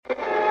It's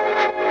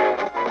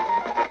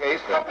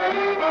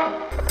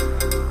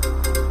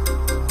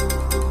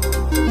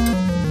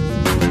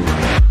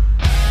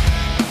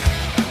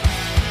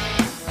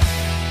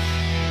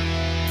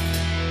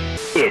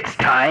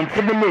time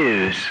for the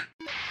news.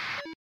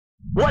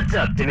 What's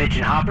up,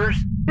 Dimension Hoppers?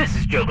 This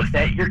is Joe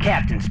Buffett, your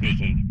captain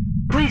speaking.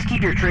 Please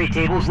keep your tray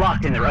tables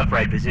locked in their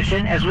upright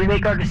position as we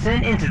make our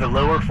descent into the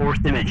lower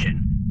fourth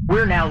dimension.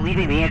 We're now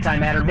leaving the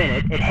Antimatter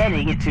Minute and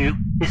heading into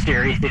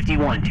Hysteria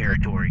 51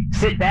 territory.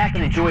 Sit back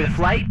and enjoy the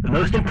flight, but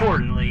most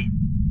importantly,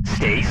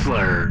 stay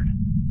slurred.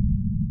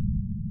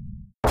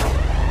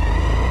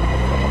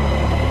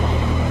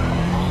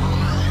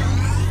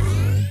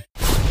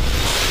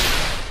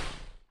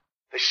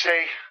 They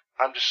say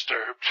I'm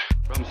disturbed.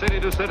 From city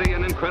to city,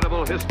 an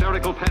incredible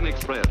hysterical panic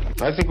spread.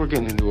 I think we're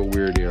getting into a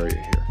weird area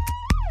here.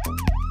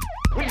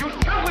 Will you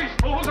tell these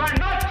fools I'm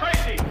not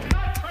crazy?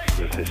 Not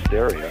crazy. There's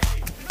hysteria.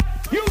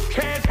 You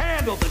can't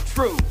handle the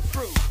truth.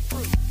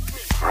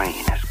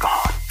 Brain is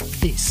gone.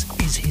 This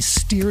is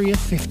Hysteria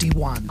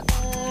 51.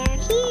 They're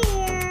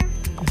here.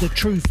 The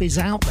truth is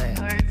out there.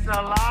 It's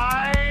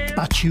alive.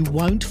 But you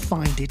won't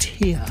find it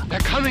here. They're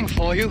coming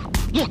for you.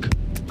 Look,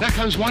 there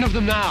comes one of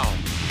them now.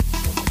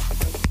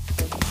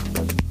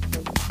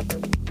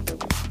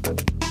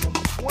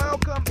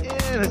 Welcome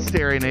in,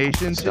 Hysteria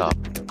Nation. Stop.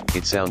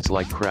 It sounds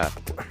like crap.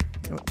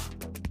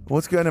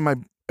 What's good? Am I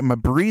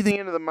breathing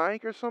into the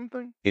mic or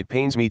something? It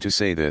pains me to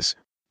say this,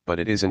 but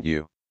it isn't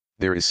you.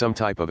 There is some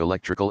type of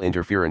electrical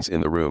interference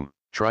in the room.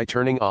 Try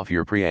turning off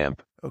your preamp.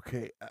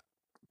 Okay.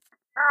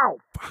 Ow!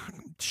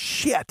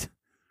 Shit!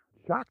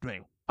 Shocked me.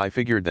 I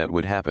figured that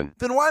would happen.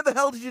 Then why the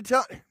hell did you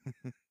tell...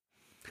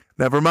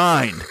 Never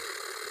mind.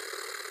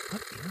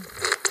 What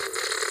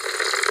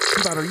is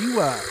that? About, are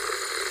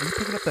you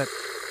picking up that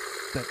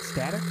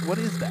static? What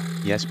is that?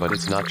 Yes, but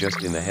it's not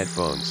just in the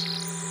headphones.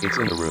 It's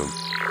in the room.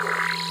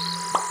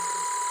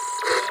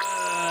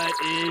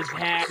 What is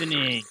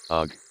happening?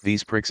 Ugh,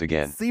 these pricks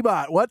again.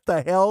 Seabot, what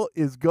the hell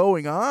is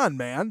going on,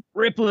 man?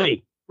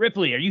 Ripley,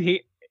 are you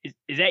here?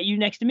 Is that you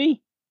next to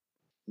me?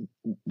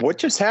 What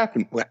just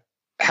happened?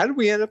 How did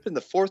we end up in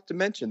the fourth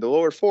dimension, the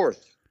lower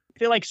fourth? I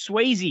feel like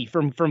Swayze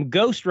from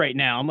Ghost right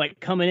now. I'm like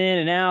coming in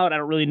and out. I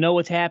don't really know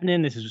what's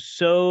happening. This is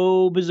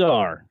so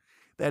bizarre.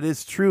 That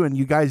is true, and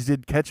you guys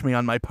did catch me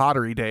on my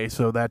pottery day,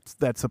 so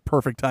that's a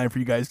perfect time for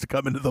you guys to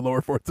come into the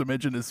lower fourth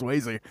dimension as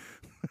Swayze.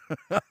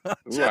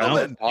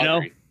 Gentlemen,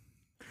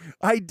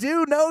 I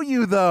do know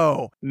you,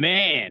 though.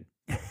 Man,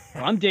 well,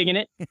 I'm digging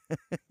it.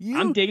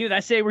 I'm digging it. I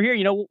say we're here.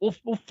 You know,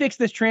 we'll fix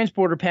this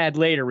transporter pad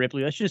later,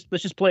 Ripley. Let's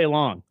just play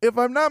along. If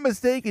I'm not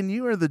mistaken,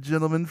 you are the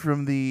gentleman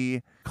from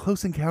the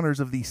Close Encounters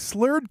of the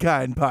Slurred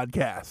Kind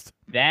podcast.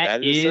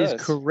 That is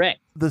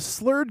correct. The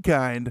Slurred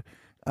Kind.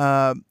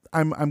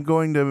 I'm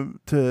going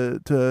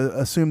to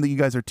assume that you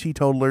guys are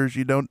teetotalers.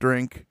 You don't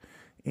drink,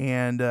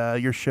 and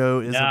your show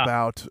is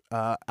about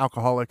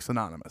Alcoholics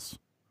Anonymous.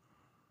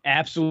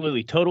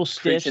 Absolutely, total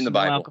stiff, in the no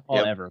Bible.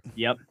 alcohol ever.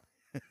 Yep.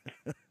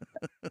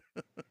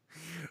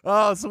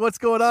 Oh, so what's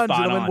going on,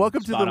 gentlemen?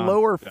 Welcome to the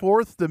lower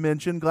fourth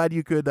dimension. Glad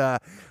you could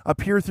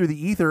appear through the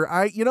ether.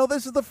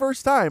 This is the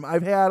first time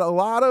I've had a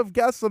lot of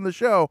guests on the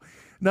show.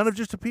 None have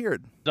just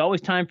appeared. There's always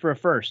time for a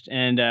first,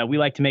 and we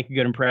like to make a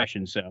good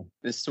impression. So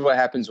this is what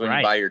happens when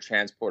you buy your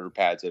transporter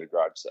pads at a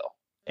garage sale.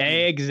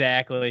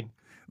 Exactly.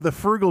 The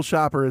frugal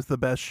shopper is the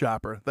best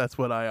shopper. That's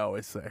what I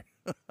always say.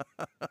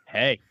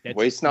 Hey,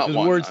 waste not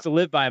one. Words to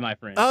live by, my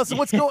friend. Oh, so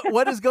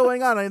what is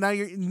going on? Now,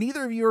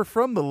 neither of you are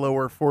from the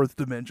lower fourth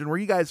dimension. Where are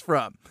you guys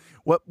from?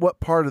 What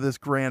part of this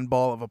grand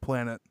ball of a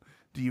planet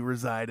do you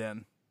reside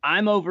in?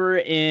 I'm over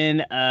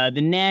in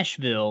the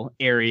Nashville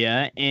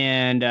area,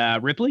 and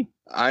Ripley?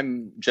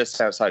 I'm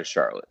just outside of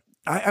Charlotte.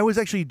 I was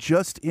actually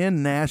just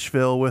in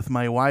Nashville with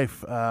my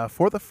wife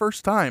for the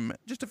first time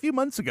just a few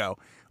months ago.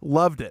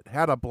 Loved it.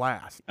 Had a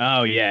blast.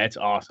 Oh, yeah. It's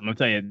awesome. I'll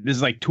tell you, this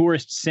is like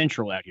tourist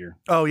central out here.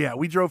 Oh, yeah.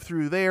 We drove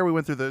through there. We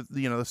went through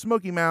the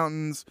Smoky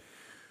Mountains,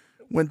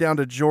 went down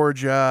to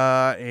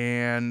Georgia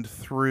and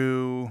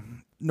through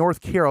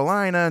North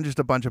Carolina and just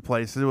a bunch of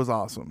places. It was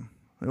awesome.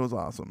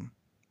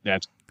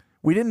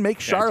 We didn't make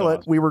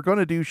Charlotte. Awesome. We were going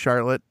to do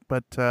Charlotte,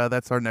 but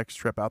that's our next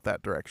trip out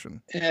that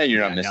direction. Yeah,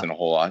 you're not missing a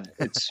whole lot.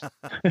 It's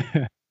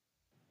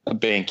a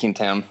banking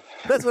town.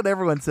 That's what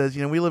everyone says.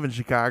 We live in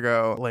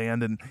Chicago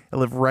land, and I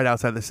live right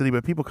outside the city,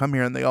 but people come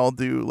here and they all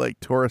do like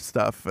tourist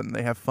stuff and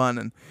they have fun.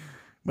 And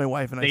my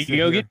wife and I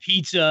go get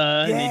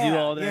pizza and they do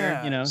all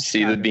their,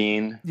 see the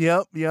bean.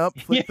 Yep.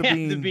 Flip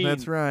the bean.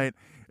 That's right.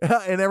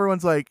 And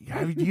everyone's like,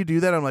 do you do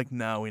that? I'm like,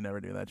 no, we never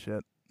do that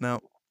shit.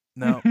 No,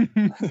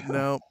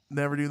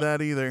 never do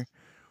that either.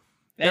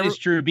 That is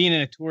true. Being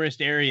in a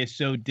tourist area is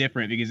so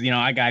different because,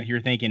 I got here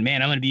thinking,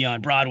 man, I'm going to be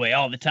on Broadway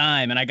all the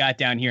time. And I got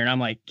down here and I'm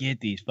like, get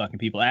these fucking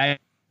people out.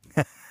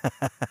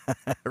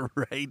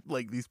 Right.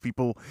 Like these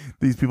people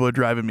are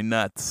driving me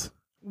nuts.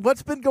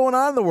 What's been going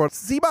on in the world?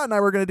 Seabot and I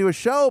were going to do a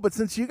show, but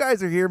since you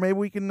guys are here, maybe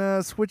we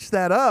can switch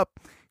that up.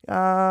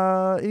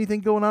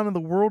 Anything going on in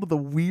the world of the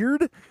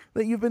weird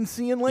that you've been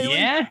seeing lately?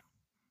 Yeah.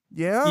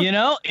 Yeah. You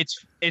know,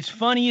 it's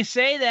funny you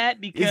say that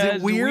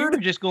because we were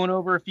just going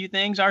over a few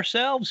things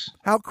ourselves.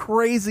 How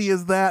crazy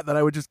is that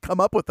I would just come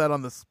up with that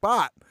on the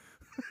spot?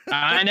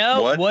 I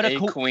know. What a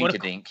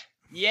coinkydink.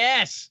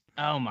 Yes.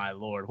 Oh, my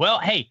Lord. Well,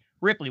 hey,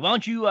 Ripley, why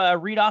don't you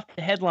read off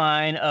the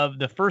headline of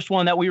the first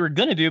one that we were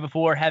going to do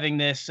before having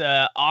this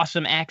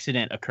awesome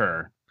accident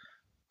occur?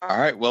 All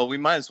right. Well, we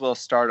might as well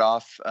start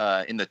off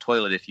in the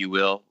toilet, if you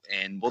will,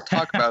 and we'll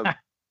talk about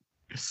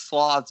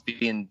sloths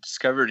being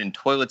discovered in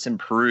toilets in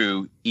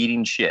Peru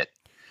eating shit.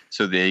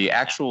 So the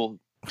actual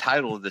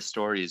title of the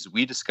story is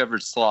 "We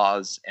Discovered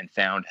Sloths and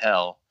Found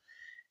Hell,"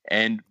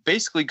 and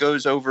basically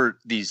goes over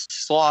these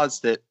sloths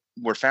that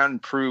were found in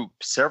Peru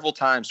several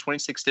times,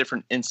 26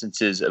 different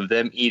instances of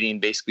them eating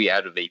basically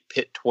out of a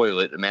pit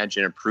toilet.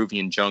 Imagine a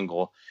Peruvian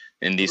jungle,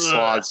 and these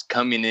sloths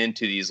coming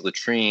into these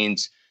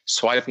latrines,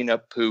 swiping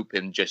up poop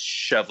and just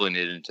shoveling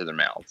it into their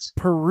mouths.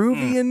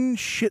 Peruvian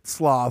shit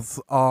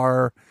sloths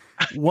are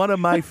one of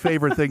my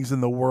favorite things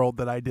in the world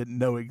that I didn't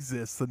know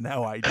exists, and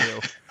now I do.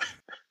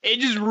 It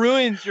just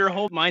ruins your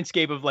whole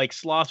mindscape of like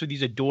sloths with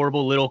these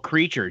adorable little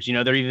creatures. You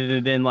know, they're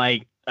even been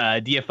like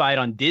deified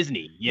on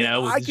Disney, you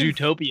know, with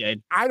Zootopia.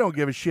 I don't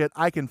give a shit.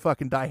 I can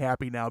fucking die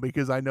happy now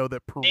because I know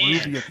that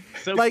Peruvian...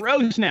 So like,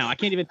 gross now. I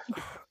can't even...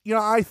 You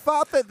know, I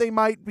thought that they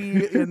might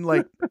be in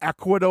like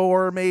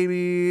Ecuador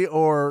maybe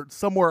or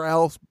somewhere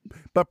else,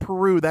 but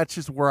Peru, that's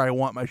just where I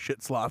want my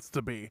shit sloths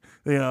to be.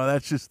 You know,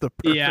 that's just the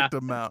perfect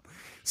amount.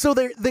 So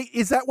they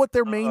is that what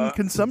their main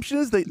consumption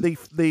is?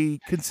 They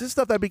consist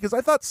of that, because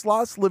I thought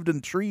sloths lived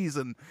in trees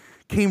and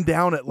came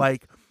down at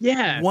like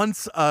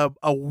once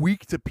a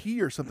week to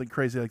pee or something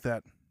crazy like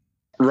that.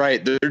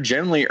 Right. They're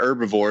generally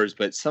herbivores,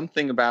 but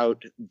something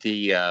about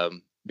the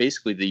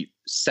basically the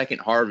second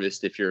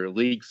harvest, if you're a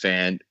league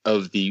fan,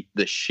 of the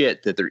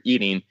shit that they're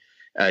eating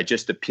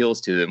just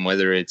appeals to them,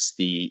 whether it's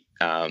the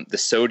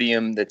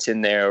sodium that's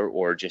in there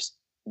or just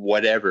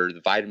whatever,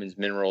 the vitamins,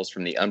 minerals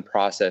from the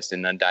unprocessed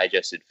and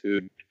undigested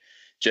food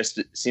just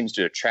seems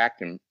to attract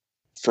them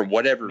for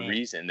whatever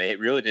reason. They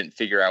really didn't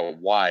figure out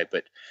why,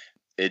 but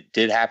it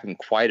did happen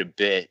quite a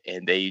bit,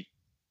 and they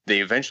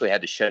eventually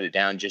had to shut it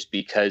down just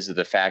because of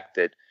the fact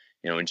that,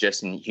 you know,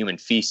 ingesting human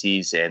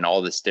feces and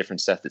all this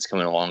different stuff that's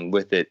coming along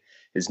with it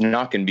is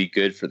not going to be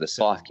good for the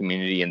sloth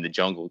community and the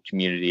jungle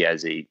community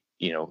as a,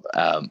 you know,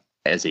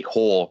 as a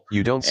whole.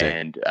 You don't say.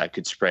 And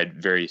could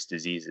spread various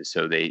diseases.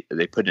 So they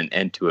put an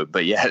end to it.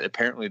 But yeah,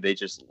 apparently they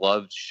just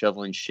loved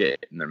shoveling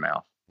shit in their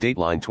mouth.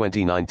 Dateline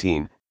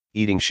 2019.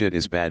 Eating shit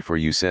is bad for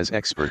you, says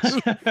experts.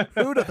 And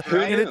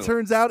it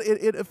turns out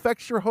it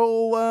affects your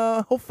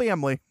whole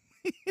family.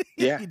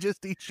 Yeah, you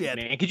just eat shit.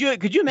 Man, could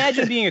you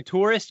imagine being a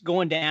tourist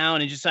going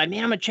down and just decide,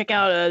 man, I'm gonna check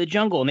out the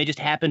jungle, and they just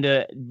happen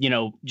to, you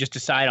know, just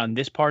decide on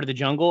this part of the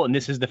jungle, and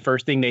this is the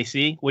first thing they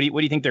see? What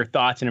do you think their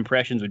thoughts and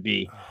impressions would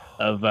be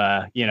of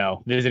you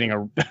know,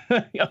 visiting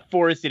a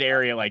forested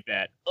area like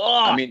that? Ugh.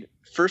 I mean,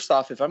 first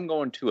off, if I'm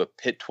going to a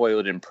pit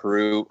toilet in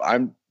Peru,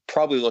 I'm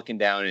probably looking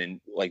down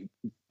and like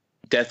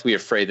deathly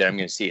afraid that I'm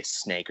going to see a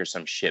snake or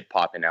some shit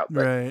popping out.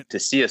 But to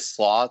see a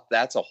sloth,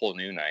 that's a whole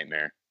new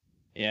nightmare.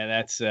 Yeah,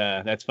 that's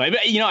funny.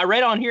 But, you know, I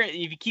read on here, if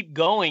you keep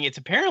going, it's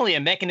apparently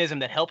a mechanism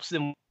that helps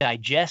them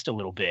digest a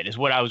little bit, is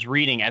what I was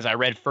reading as I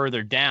read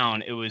further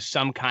down. It was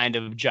some kind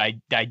of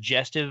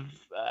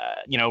digestive,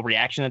 you know,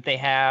 reaction that they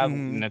have,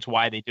 and that's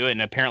why they do it.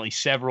 And apparently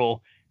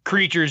several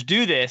creatures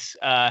do this.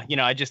 You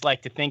know, I just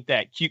like to think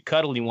that cute,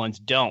 cuddly ones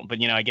don't. But,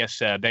 you know, I guess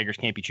beggars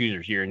can't be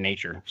choosers here in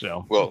nature.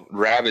 So, well,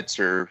 rabbits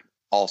are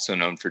also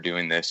known for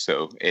doing this.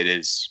 So it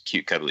is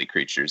cute, cuddly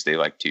creatures. They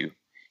like to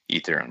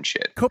eat their own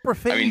shit.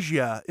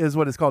 Coprophagia is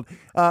what it's called.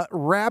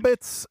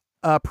 Rabbits,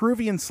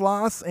 Peruvian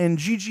sloths, and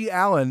Gigi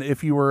Allen,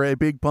 if you were a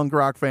big punk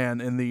rock fan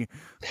in the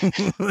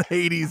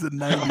 80s and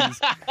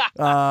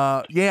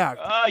 90s.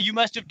 Yeah. You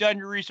must have done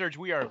your research.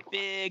 We are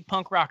big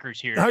punk rockers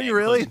here. Are you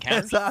really?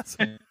 That's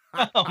awesome.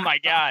 Oh, my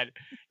God.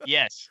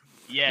 Yes.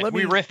 Yes,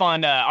 we riff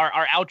on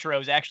our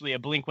outro is actually a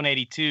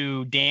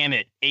Blink-182 damn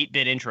it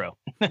 8-bit intro.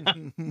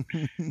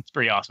 It's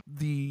pretty awesome.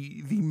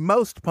 The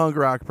most punk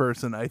rock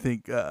person I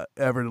think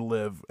ever to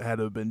live had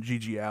to have been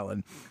Gigi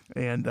Allen,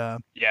 and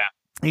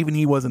even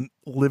he wasn't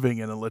living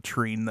in a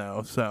latrine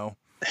though. So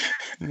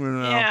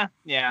yeah.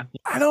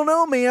 I don't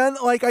know, man.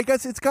 Like, I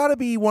guess it's got to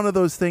be one of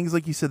those things,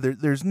 like you said.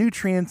 There's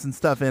nutrients and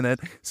stuff in it.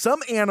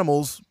 Some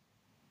animals,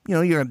 you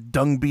know, you got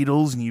dung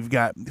beetles and you've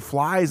got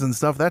flies and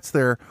stuff. That's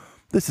their.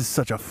 This is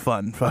such a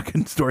fun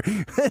fucking story.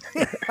 You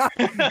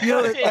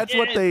know, that's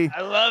what they.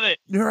 I love it.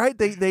 You're right.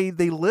 They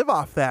live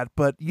off that,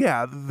 but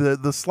yeah,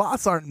 the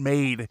sloths aren't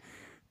made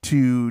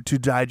to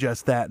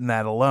digest that and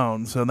that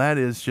alone. So that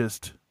is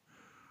just,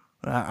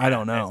 I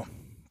don't know.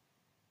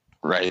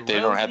 Right. They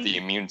don't have the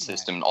immune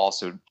system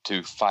also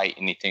to fight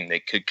anything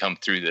that could come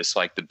through this,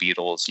 like the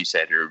beetles you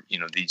said, or, you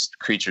know, these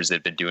creatures that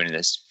have been doing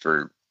this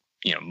for,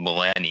 you know,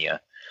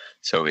 millennia.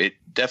 So it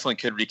definitely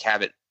could wreak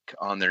havoc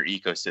on their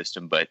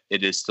ecosystem, but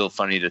it is still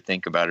funny to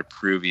think about a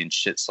Peruvian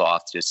shit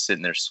sloth just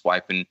sitting there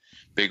swiping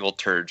big old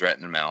turds right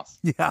in their mouth.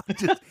 Yeah.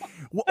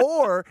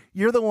 Or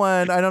you're the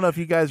one, I don't know if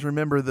you guys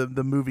remember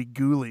the movie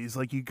Ghoulies,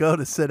 like you go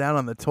to sit down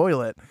on the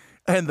toilet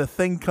and the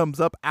thing comes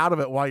up out of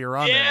it while you're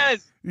on there.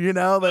 You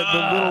know,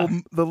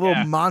 the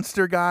little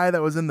monster guy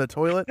that was in the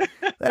toilet.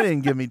 That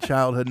didn't give me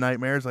childhood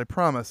nightmares, I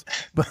promise.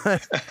 But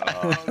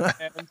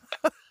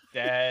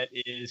that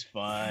is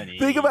funny.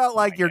 Think about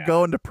like you're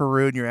going to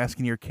Peru and you're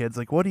asking your kids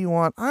like, "What do you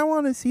want?" "I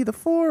want to see the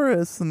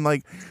forest." And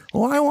like,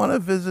 "Well, I want to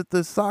visit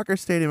the soccer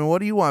stadium." "And what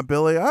do you want,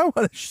 Billy?" "I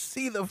want to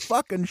see the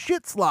fucking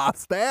shit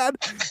sloths, Dad.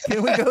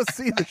 Can we go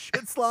see the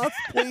shit sloths,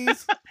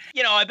 please?"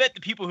 You know, I bet the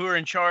people who are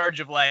in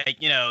charge of like,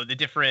 you know, the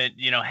different,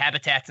 you know,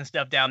 habitats and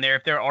stuff down there,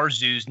 if there are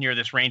zoos near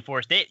this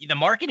rainforest, the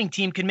marketing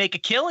team can make a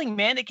killing,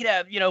 man. They could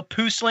have, you know,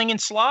 poo slinging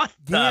sloth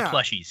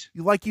plushies.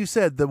 Like you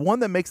said, the one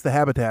that makes the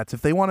habitats,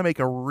 if they want to make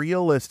a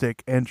realistic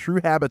and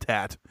true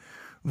habitat,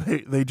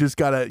 they just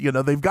gotta, you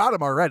know, they've got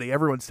them already.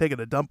 Everyone's taking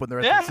a dump when they're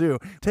at the zoo.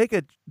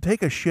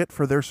 Take a shit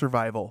for their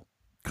survival.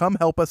 Come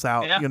help us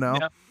out, you know.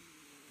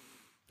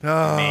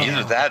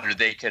 Either that, or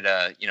they could,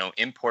 you know,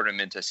 import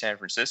them into San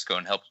Francisco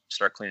and help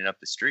start cleaning up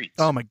the streets.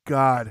 Oh my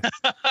God!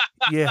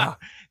 Yeah,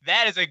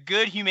 that is a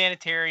good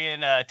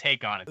humanitarian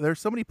take on it. There's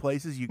so many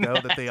places you go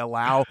that they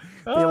allow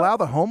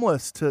the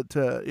homeless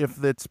to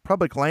if it's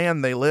public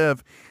land they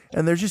live,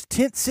 and there's just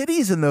tent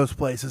cities in those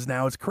places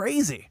now. It's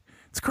crazy.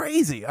 It's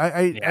crazy.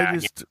 I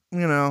just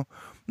you know,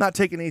 not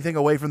taking anything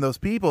away from those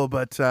people,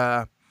 but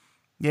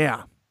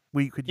yeah.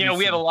 We could, you know,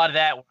 we have a lot of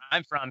that where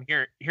I'm from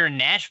here in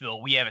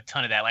Nashville. We have a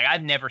ton of that. Like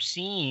I've never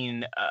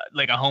seen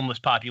like a homeless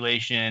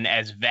population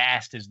as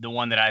vast as the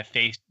one that I've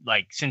faced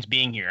like since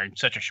being here in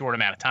such a short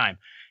amount of time.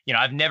 You know,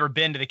 I've never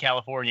been to the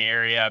California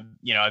area.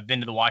 You know, I've been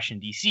to the Washington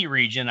D.C.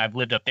 region. I've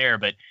lived up there,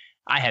 but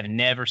I have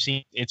never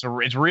seen. It's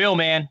real,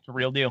 man. It's a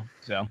real deal.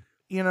 So,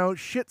 you know,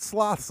 shit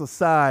sloths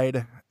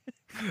aside,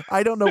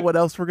 I don't know what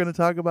else we're going to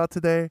talk about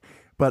today,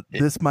 but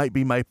this might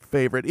be my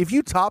favorite. If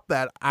you top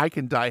that, I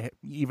can die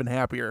even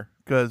happier.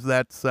 Because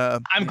that's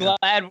I'm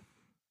glad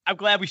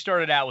we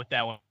started out with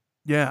that one.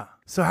 Yeah.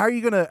 So how are you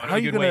gonna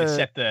way to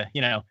set the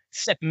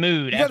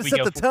mood? You gotta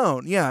set the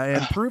tone. Yeah,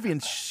 and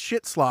Peruvian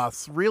shit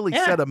sloths really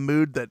set a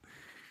mood that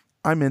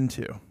I'm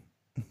into.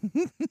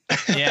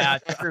 Yeah,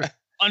 true.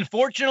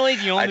 Unfortunately,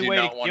 the only way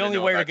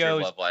to go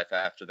is love life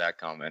after that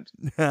comment.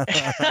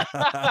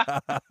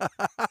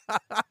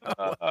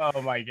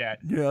 Oh my God.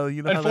 Yeah,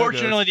 you know.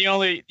 Unfortunately,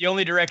 the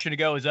only direction to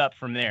go is up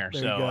from there.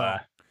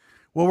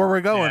 Well, where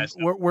we're going?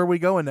 Where are we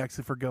going next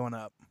if we're going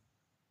up?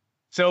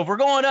 So if we're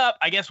going up,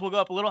 I guess we'll go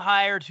up a little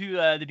higher to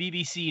the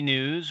BBC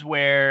News,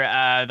 where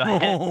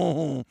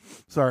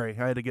sorry,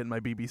 I had to get in my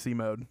BBC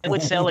mode.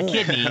 Would sell a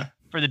kidney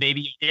for the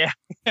baby. Yeah.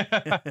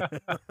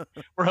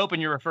 We're hoping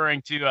you're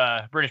referring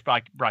to British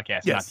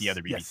broadcast, not the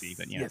other BBC.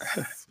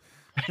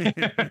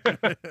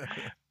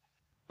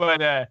 But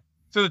But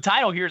so the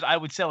title here is "I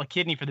Would Sell a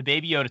Kidney for the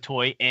Baby Yoda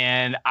Toy,"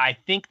 and I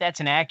think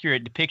that's an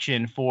accurate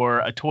depiction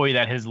for a toy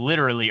that has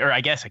literally, or I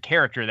guess a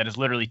character that has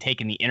literally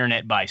taken the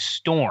internet by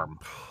storm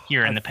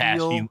here in the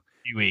past few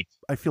weeks.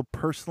 I feel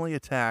personally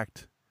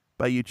attacked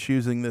by you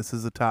choosing this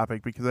as a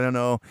topic because I don't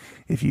know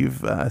if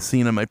you've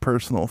seen on my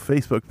personal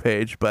Facebook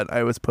page, but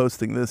I was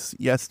posting this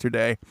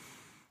yesterday.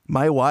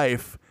 My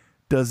wife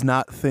does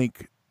not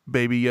think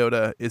Baby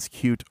Yoda is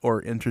cute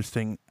or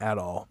interesting at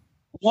all.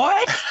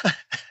 What?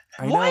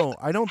 I know.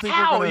 I don't think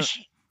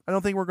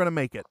we're gonna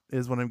make it.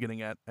 Is what I'm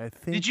getting at. I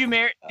think. Did you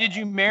marry a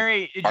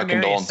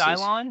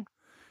Cylon?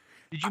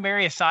 Did you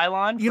marry a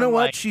Cylon? You know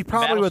what? She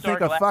probably would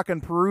think a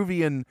fucking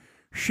Peruvian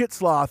shit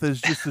sloth is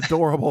just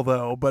adorable,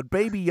 though. But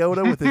Baby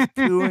Yoda with his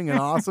cooing and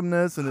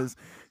awesomeness and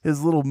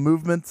his little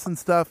movements and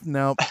stuff.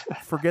 No,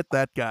 forget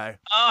that guy.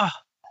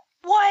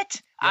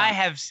 What? Yeah. I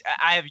have.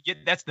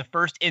 That's the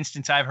first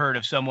instance I've heard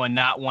of someone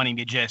not wanting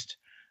to just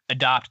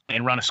adopt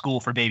and run a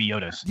school for Baby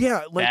Yodas.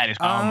 Yeah, like, that is.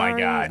 Oh my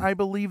God! I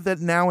believe that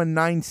now in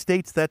 9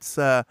 states,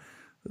 that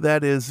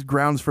is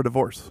grounds for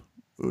divorce.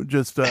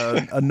 Just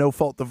a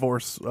no-fault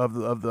divorce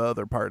of the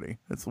other party.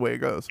 That's the way it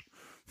goes.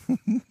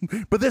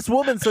 But this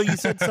woman, so you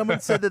said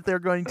someone said that they're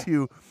going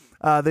to,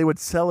 they would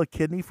sell a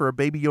kidney for a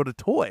Baby Yoda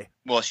toy.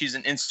 Well, she's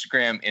an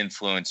Instagram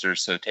influencer,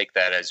 so take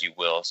that as you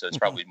will. So it's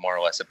probably more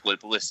or less a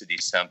publicity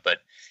stunt. But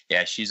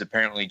yeah, she's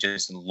apparently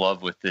just in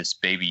love with this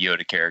Baby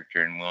Yoda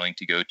character and willing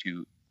to go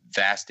to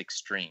vast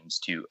extremes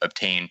to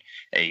obtain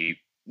a,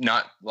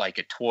 not like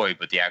a toy,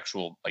 but the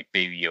actual like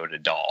Baby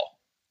Yoda doll.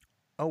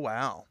 Oh,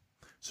 wow.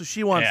 So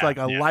she wants like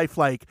a life,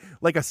 like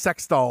a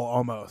sex doll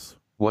almost.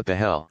 What the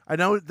hell? I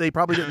know they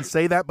probably didn't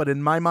say that, but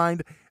in my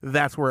mind,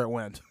 that's where it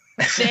went.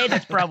 I'd say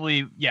that's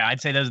probably, I'd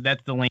say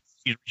that's the link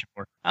she's reaching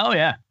for. Oh,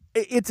 yeah.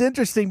 It's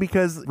interesting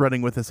because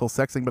running with this whole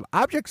sex thing, but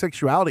object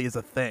sexuality is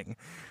a thing.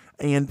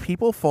 And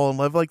people fall in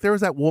love. Like there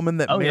was that woman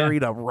that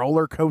married a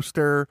roller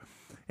coaster,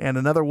 and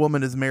another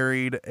woman has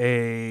married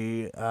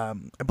I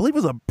believe it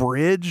was a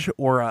bridge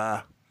or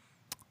a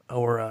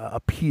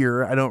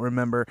pier. I don't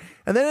remember.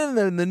 And then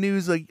in the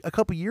news, like a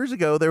couple years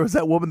ago, there was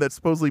that woman that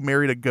supposedly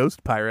married a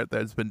ghost pirate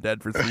that's been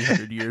dead for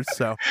 300 years.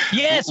 So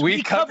yes,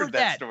 we covered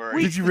that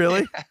story. Did you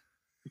really?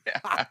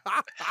 Yeah.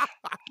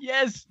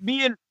 Yes,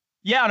 me and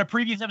on a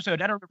previous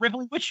episode. I don't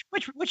remember which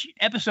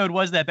episode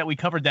was that we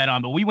covered that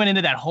on, but we went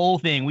into that whole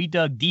thing. We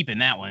dug deep in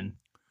that one.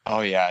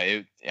 Oh yeah,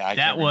 I That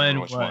can't one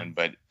remember which was- one,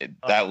 but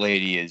that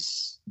lady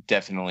is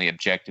definitely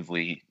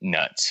objectively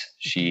nuts.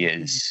 She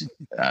is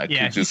Yeah,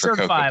 cuckoo she's for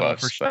Cocoa certifiable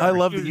Puffs. for sure. but- I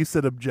love She that was- you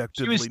said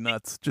objectively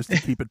nuts, just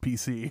to keep it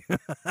PC.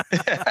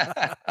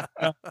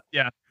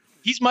 Yeah,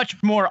 he's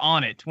much more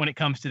on it when it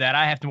comes to that.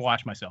 I have to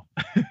watch myself.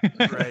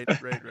 right.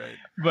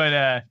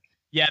 But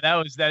yeah,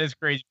 that is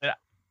crazy. But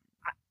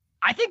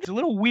I think it's a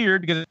little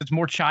weird because it's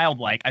more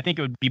childlike. I think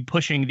it would be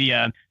pushing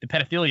the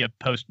pedophilia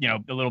post,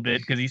 a little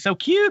bit because he's so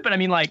cute. But I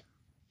mean, like,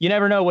 you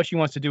never know what she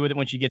wants to do with it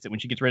when she gets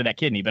rid of that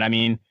kidney. But I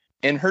mean,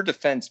 In her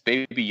defense,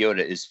 Baby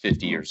Yoda is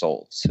 50 years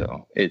old,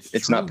 so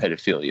it's not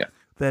pedophilia.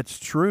 That's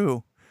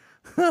true.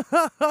 But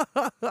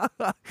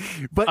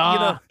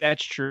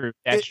that's true.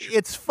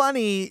 It's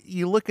funny.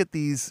 You look at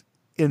these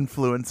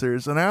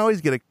influencers, and I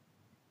always get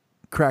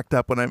cracked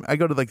up when I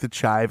go to like the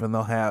Chive, and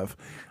they'll have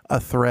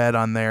a thread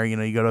on there.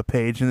 You go to a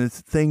page, and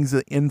it's things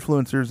that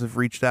influencers have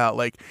reached out,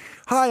 like,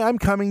 "Hi, I'm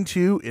coming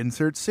to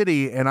insert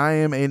city, and I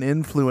am an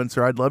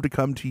influencer. I'd love to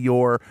come to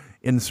your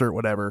insert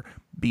whatever,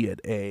 be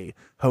it a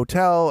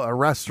hotel, a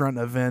restaurant,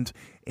 event,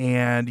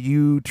 and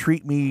you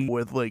treat me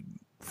with like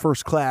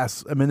first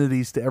class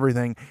amenities to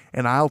everything,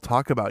 and I'll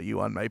talk about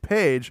you on my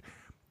page."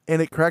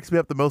 And it cracks me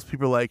up that most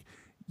people are like,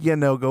 "Yeah,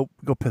 no, go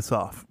piss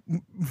off."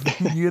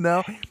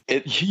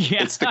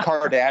 It's the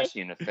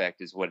Kardashian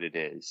effect is what it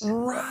is.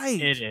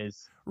 Right. It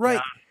is. Right.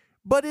 Yeah.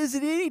 But is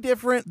it any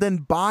different than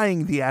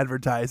buying the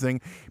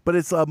advertising? But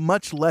it's a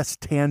much less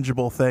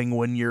tangible thing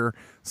when you're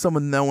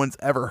someone no one's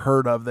ever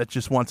heard of that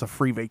just wants a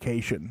free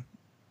vacation.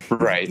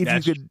 Right.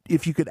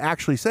 If you could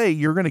actually say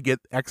you're going to get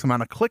X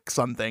amount of clicks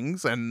on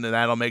things, and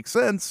that'll make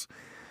sense.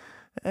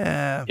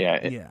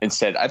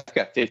 Instead, I've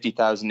got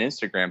 50,000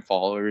 Instagram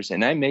followers,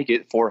 and I may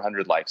get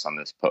 400 likes on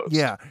this post.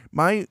 Yeah,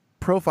 my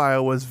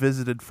profile was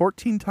visited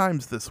 14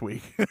 times this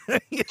week,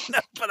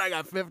 but I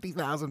got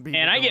 50,000 people.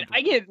 And I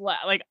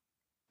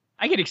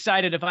get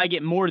excited if I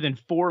get more than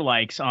 4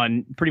 likes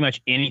on pretty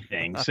much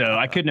anything. So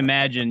I couldn't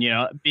imagine,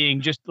 being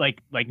just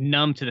like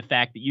numb to the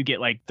fact that you get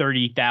like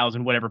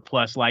 30,000 whatever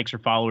plus likes or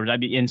followers.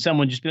 And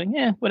someone just be like,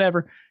 "Yeah,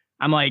 whatever."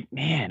 I'm like,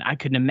 man, I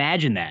couldn't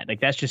imagine that.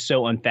 Like, that's just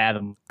so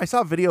unfathomable. I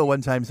saw a video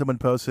one time someone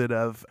posted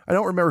of, I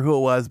don't remember who it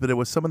was, but it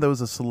was someone that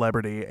was a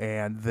celebrity,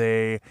 and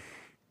they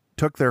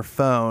took their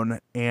phone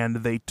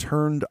and they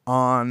turned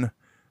on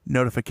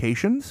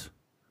notifications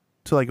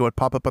to like it would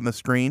pop up on the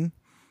screen,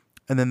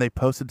 and then they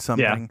posted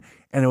something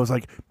and it was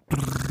like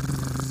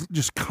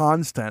just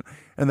constant,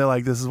 and they're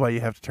like, "This is why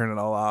you have to turn it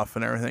all off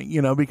and everything,"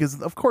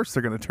 because of course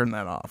they're going to turn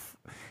that off.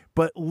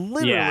 But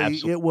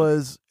literally it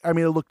was, it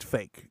looked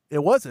fake.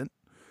 It wasn't.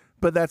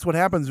 But that's what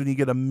happens when you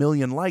get 1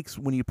 million likes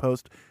when you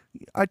post,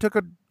 "I took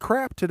a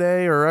crap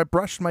today," or "I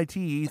brushed my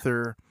teeth,"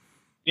 or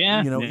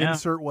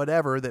insert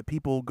whatever that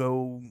people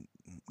go.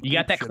 You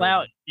got that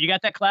clout. You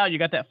got that clout. You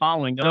got that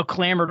following. They'll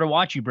clamor to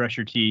watch you brush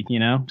your teeth.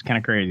 It's kind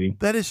of crazy.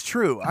 That is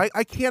true.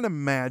 I can't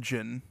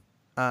imagine,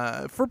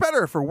 for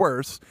better or for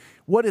worse,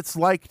 what it's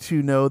like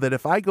to know that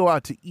if I go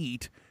out to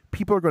eat,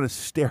 people are going to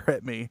stare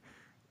at me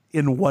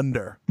in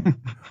wonder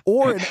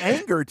or in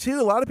anger too.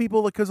 A lot of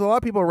people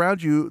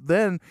around you,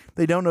 then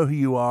they don't know who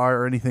you are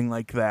or anything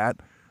like that,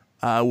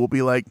 will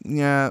be like,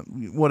 "Yeah,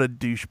 what a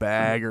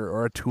douchebag,"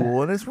 or a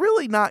tool, and it's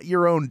really not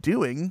your own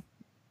doing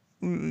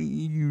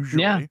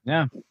usually.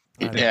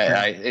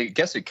 I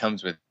guess it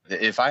comes with,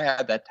 if I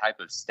had that type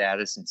of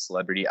status and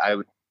celebrity,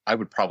 I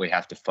would probably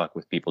have to fuck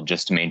with people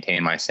just to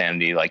maintain my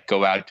sanity. Like,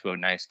 go out to a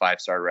nice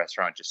 5-star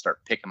restaurant, just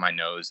start picking my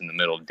nose in the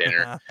middle of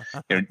dinner,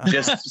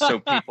 just so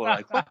people are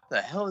like, "What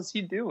the hell is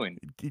he doing?"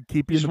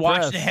 Keep you just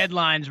watch the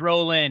headlines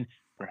roll in.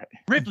 Right.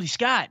 Ripley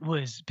Scott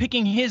was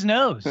picking his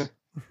nose.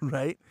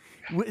 Right.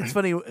 It's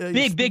funny.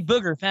 Big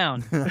booger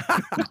found.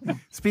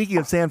 Speaking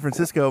of San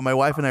Francisco, my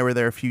wife and I were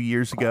there a few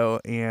years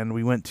ago, and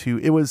we went to,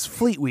 it was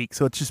Fleet Week,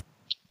 so it's just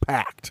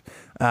packed.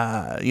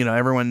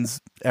 Everyone's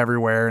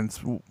everywhere and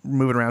it's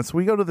moving around. So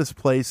we go to this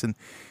place, and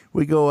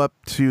we go up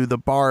to the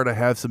bar to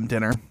have some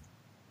dinner.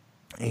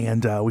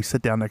 And we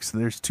sit down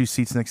there's 2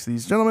 seats next to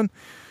these gentlemen.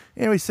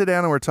 And we sit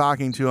down and we're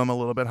talking to them a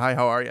little bit. "Hi,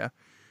 how are you?"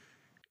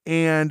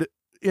 And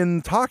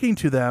in talking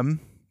to them,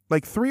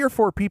 like 3 or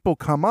 4 people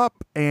come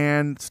up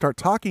and start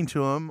talking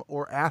to him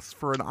or ask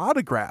for an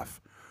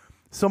autograph.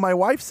 So my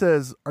wife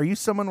says, "Are you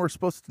someone we're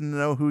supposed to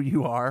know who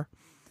you are?"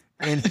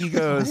 And he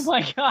goes, "Oh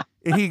my God."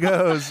 He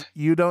goes,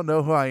 "You don't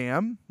know who I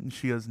am?" And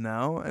she goes,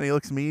 "No." And he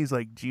looks at me, he's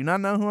like, "Do you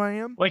not know who I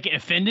am?" Like,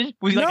 offended?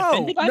 Was he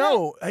offended by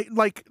that?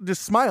 Like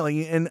just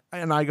smiling.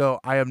 And I go,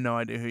 "I have no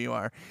idea who you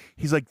are."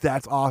 He's like,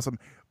 "That's awesome."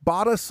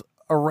 Bought us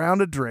a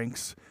round of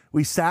drinks.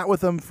 We sat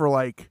with him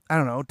for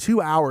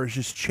 2 hours,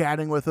 just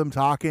chatting with him,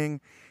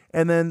 talking.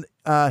 And then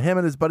him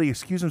and his buddy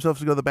excused themselves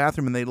to go to the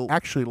bathroom, and they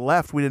actually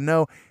left. We didn't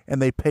know, and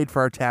they paid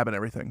for our tab and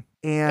everything.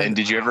 And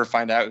did you ever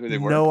find out who they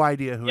were? No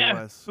idea who it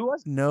was. Who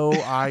was? No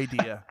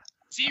idea.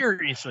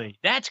 Seriously,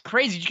 that's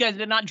crazy. Did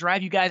it not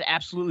drive you guys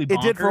absolutely bonkers?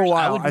 It did for a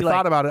while. I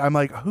thought about it. I'm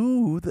like,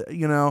 who?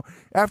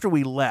 After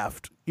we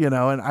left, and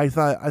I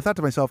thought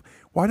to myself,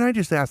 why didn't I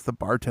just ask the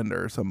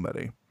bartender or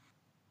somebody?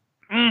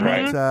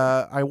 but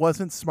I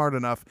wasn't smart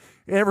enough.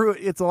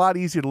 It's a lot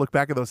easier to look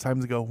back at those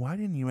times and go, why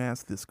didn't you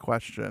ask this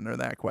question or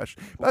that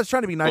question? But I was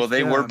trying to be nice. Well,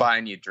 they to were them.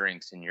 buying you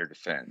drinks in your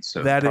defense,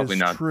 so that probably is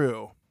not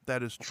true.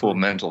 That is true. Full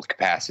mental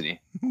capacity.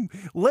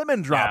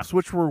 Lemon drops,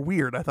 which were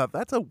weird. I thought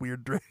that's a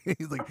weird drink.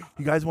 He's like,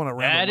 you guys want a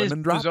round of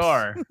lemon drops?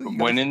 Bizarre.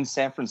 When in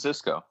San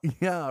Francisco.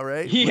 Yeah,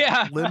 right?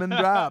 Yeah. Lemon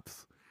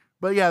drops.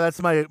 But yeah,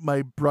 that's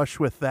my brush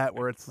with that,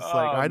 where it's just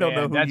like, I don't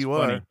know who you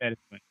are. That is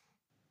funny.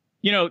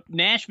 You know,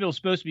 Nashville's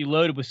supposed to be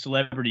loaded with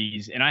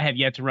celebrities, and I have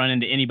yet to run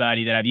into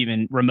anybody that I've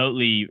even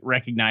remotely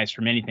recognized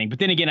from anything. But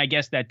then again, I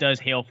guess that does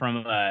hail from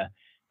a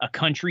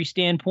country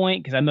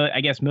standpoint, because I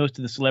guess most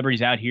of the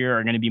celebrities out here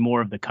are going to be more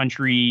of the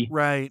country,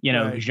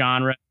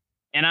 genre.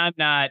 And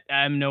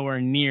I'm nowhere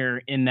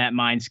near in that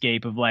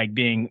mindscape of like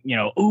being,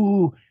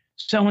 ooh,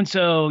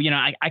 so-and-so,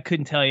 I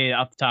couldn't tell you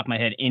off the top of my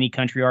head any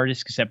country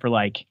artist except for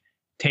like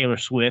Taylor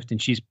Swift,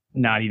 and she's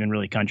not even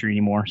really country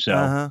anymore.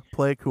 So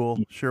play it cool.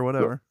 Sure.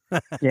 Whatever.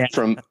 Yeah.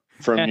 From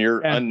your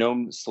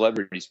unknown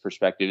celebrity's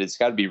perspective, it's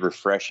got to be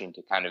refreshing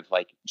to kind of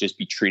like just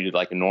be treated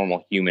like a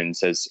normal human,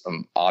 as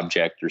some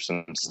object or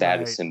some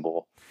status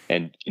symbol,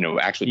 and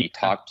actually be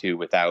talked to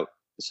without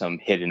some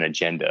hidden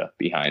agenda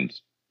behind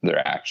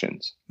their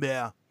actions.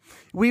 Yeah,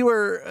 we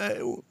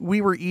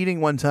were eating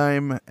one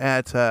time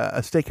at a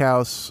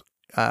steakhouse.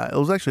 It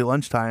was actually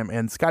lunchtime,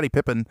 and Scottie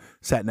Pippen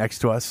sat next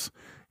to us.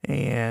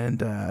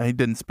 And he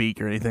didn't speak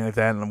or anything like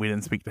that, and we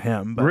didn't speak to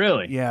him. But,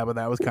 really? Yeah, but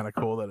that was kind of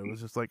cool that it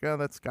was just like, oh,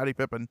 that's Scottie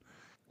Pippen.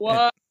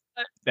 What?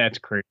 That's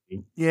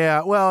crazy.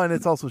 Yeah, well, and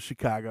it's also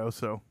Chicago,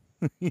 so,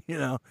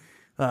 they're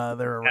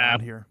around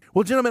here.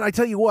 Well, gentlemen, I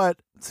tell you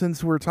what,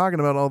 since we're talking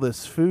about all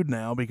this food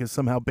now, because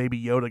somehow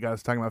Baby Yoda got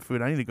us talking about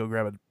food, I need to go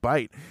grab a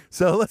bite.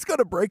 So let's go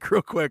to break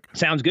real quick.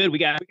 Sounds good. We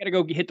got to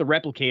go hit the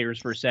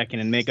replicators for a second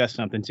and make us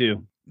something,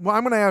 too. Well,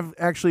 I'm going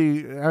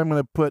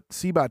to put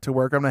Seabot to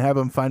work. I'm going to have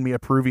him find me a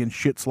Peruvian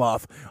shit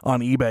sloth on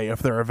eBay if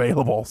they're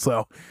available.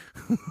 So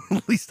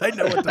at least I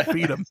know what to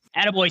feed him.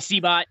 Attaboy,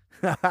 Seabot.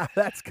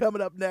 That's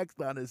coming up next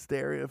on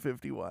Hysteria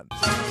 51.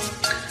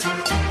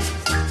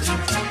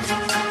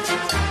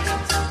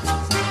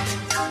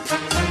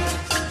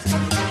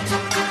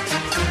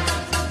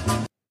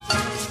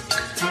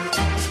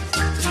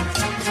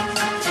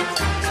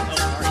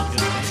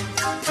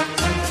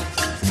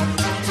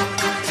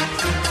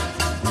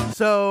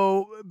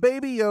 So,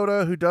 Baby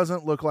Yoda, who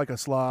doesn't look like a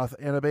sloth,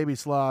 and a baby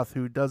sloth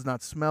who does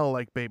not smell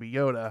like Baby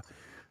Yoda,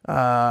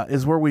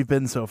 is where we've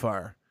been so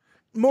far.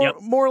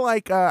 More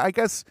like, I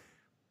guess,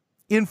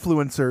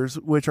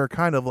 influencers, which are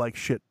kind of like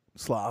shit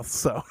sloths.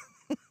 So,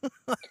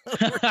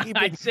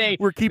 I'd say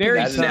we're keeping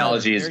that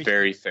analogy is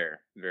very fair.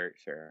 Very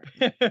fair.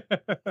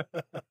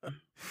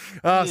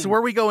 So, where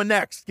are we going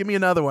next? Give me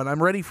another one.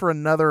 I'm ready for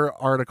another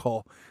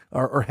article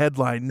or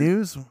headline,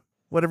 news,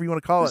 whatever you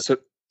want to call it.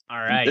 All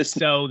right.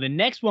 So the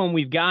next one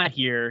we've got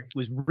here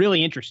was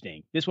really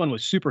interesting. This one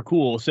was super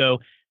cool.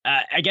 So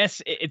I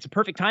guess it's a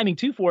perfect timing,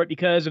 too, for it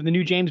because of the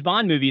new James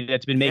Bond movie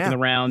that's been making the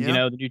rounds.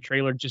 The new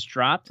trailer just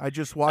dropped. I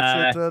just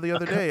watched it the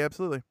other day.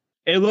 Absolutely.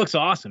 It looks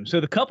awesome. So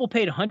the couple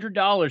paid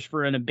 $100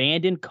 for an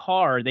abandoned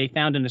car they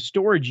found in a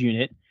storage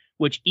unit,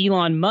 which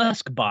Elon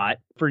Musk bought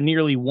for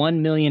nearly $1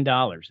 million.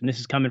 And this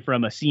is coming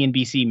from a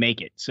CNBC Make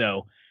It.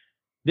 So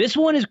this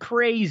one is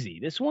crazy.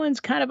 This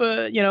one's kind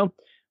of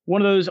one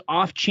of those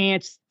off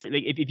chance,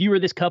 like if you were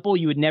this couple,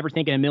 you would never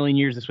think in a million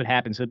years this would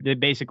happen. So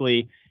basically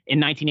in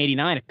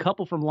 1989, a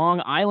couple from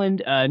Long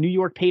Island, New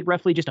York paid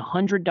roughly just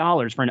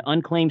 $100 for an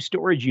unclaimed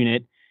storage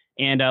unit.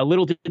 And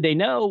little did they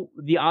know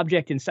the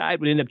object inside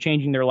would end up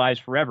changing their lives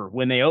forever.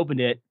 When they opened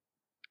it,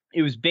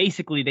 it was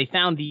basically, they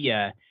found the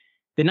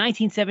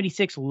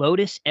 1976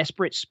 Lotus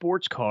Esprit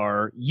sports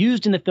car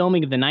used in the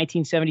filming of the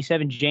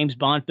 1977 James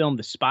Bond film,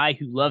 The Spy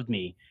Who Loved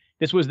Me.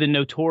 This was the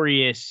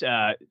notorious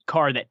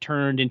car that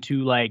turned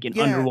into like an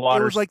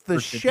underwater. It was like the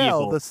shell,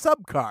 vehicle. The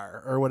sub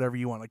car, or whatever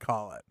you want to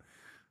call it.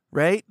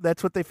 Right?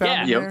 That's what they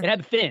found. Yeah, in there? It had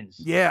the fins.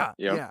 Yeah,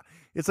 yeah.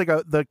 It's like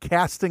the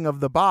casting of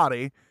the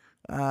body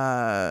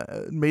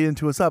made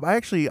into a sub.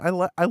 I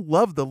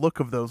love the look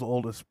of those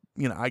oldest.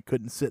 I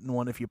couldn't sit in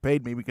one if you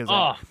paid me because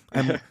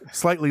I'm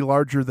slightly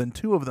larger than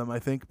two of them, I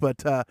think.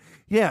 But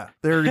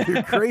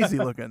they're crazy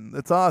looking.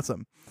 It's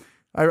awesome.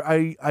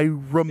 I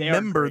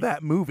remember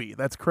that movie.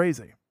 That's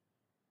crazy.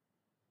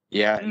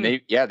 Yeah, and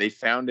they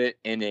found it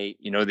in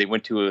they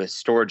went to a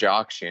storage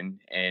auction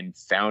and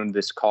found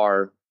this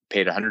car,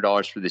 paid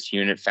 $100 for this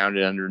unit, found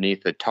it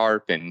underneath a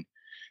tarp, and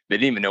they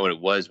didn't even know what it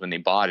was when they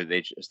bought it.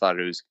 They just thought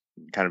it was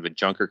kind of a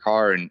junker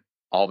car, and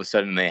all of a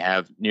sudden they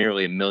have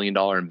nearly $1 million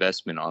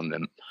investment on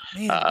them.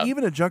 Man,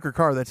 even a junker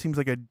car, that seems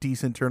like a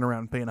decent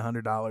turnaround, paying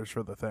 $100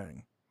 for the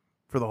thing,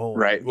 for the whole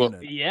right. unit.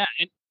 Well, yeah.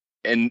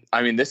 And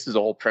I mean, this is the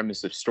whole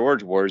premise of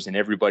Storage Wars, and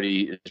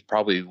everybody is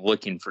probably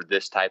looking for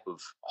this type of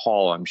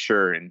haul, I'm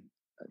sure. And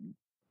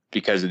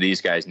because of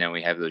these guys, now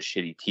we have those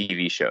shitty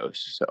TV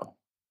shows. So,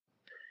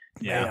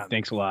 yeah,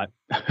 thanks a lot.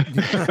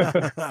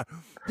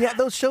 Yeah,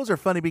 those shows are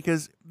funny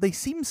because they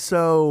seem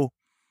so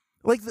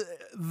like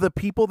the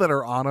people that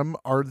are on them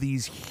are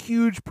these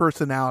huge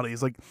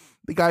personalities. Like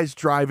the guys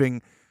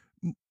driving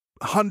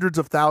hundreds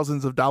of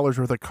thousands of dollars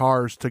worth of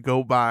cars to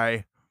go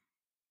buy,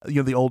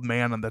 the old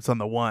man that's on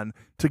the one,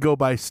 to go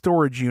buy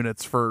storage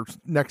units for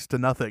next to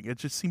nothing. It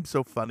just seems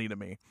so funny to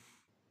me.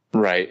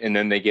 Right. And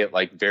then they get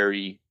like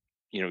very,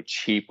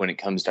 cheap when it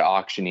comes to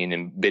auctioning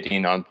and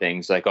bidding on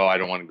things like, oh, I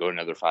don't want to go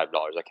another $5.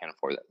 I can't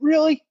afford that.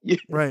 Really?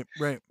 Right.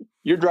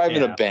 You're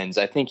driving a Benz.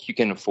 I think you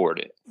can afford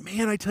it.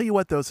 Man, I tell you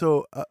what, though.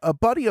 So a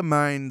buddy of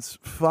mine's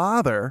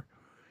father,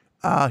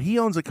 he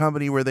owns a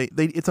company where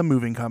it's a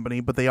moving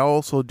company, but they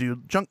also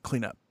do junk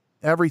cleanup.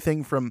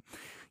 Everything from,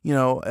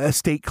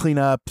 estate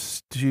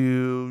cleanups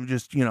to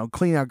just,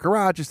 clean out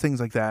garages, things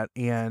like that.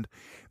 And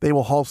they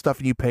will haul stuff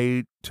and you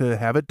pay to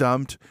have it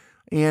dumped.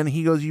 And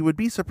he goes, you would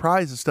be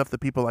surprised at stuff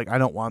that people are like, I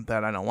don't want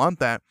that. I don't want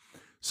that.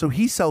 So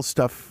he sells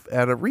stuff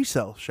at a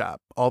resale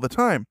shop all the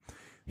time.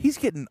 He's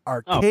getting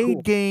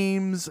arcade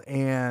games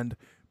and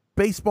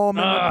baseball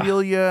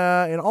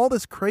memorabilia and all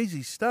this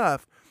crazy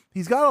stuff.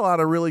 He's got a lot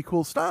of really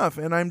cool stuff.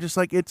 And I'm just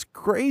like, it's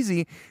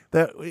crazy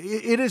that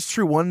it is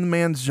true. One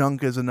man's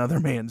junk is another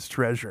man's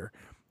treasure.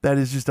 That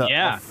is just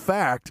a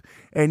fact.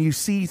 And you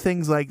see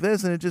things like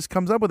this and it just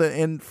comes up with it.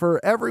 And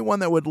for everyone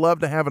that would love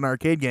to have an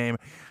arcade game,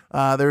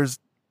 there's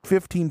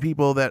 15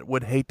 people that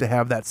would hate to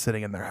have that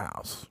sitting in their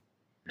house.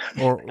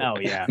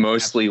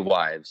 Mostly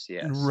wives,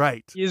 yes.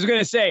 Right. I was going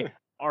to say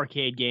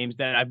arcade games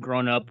that I've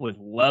grown up with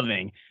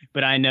loving,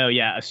 but I know,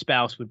 a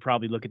spouse would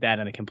probably look at that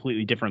in a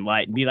completely different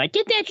light and be like,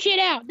 get that shit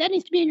out. That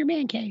needs to be in your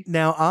man cave.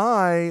 Now,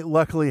 I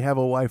luckily have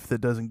a wife that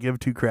doesn't give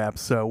two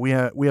craps, so we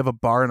have a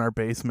bar in our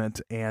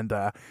basement, and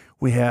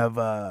we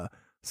have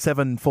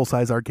 7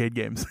 full-size arcade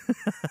games.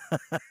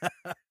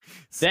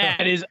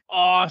 That is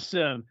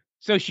awesome.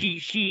 So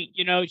she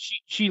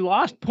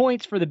lost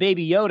points for the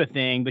Baby Yoda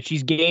thing, but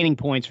she's gaining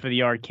points for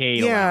the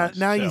arcade. Yeah,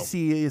 now you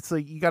see, it's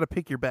like you got to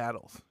pick your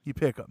battles. You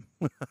pick them.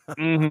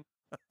 Mm-hmm.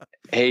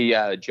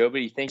 Hey, Joe, do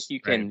you think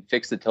you can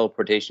fix the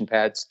teleportation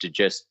pads to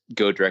just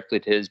go directly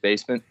to his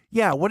basement?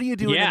 Yeah, what are you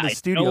doing in the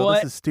studio? You know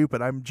this is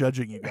stupid. I'm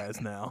judging you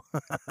guys now.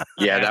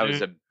 Yeah, that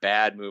was a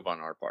bad move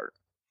on our part.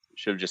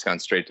 Should have just gone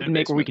straight to the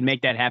basement. Where we can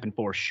make that happen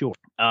for sure.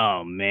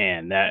 Oh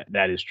man,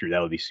 that is true.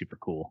 That would be super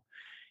cool.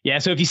 Yeah,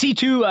 so if you see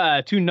two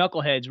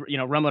knuckleheads,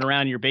 rumbling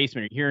around in your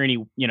basement, or hear any,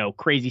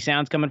 crazy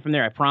sounds coming from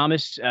there, I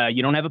promise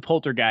you don't have a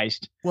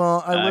poltergeist.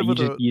 Well,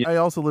 I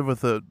also live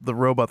with the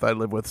robot that I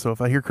live with, so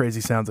if I hear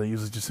crazy sounds, I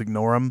usually just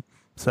ignore them.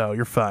 So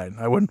you're fine.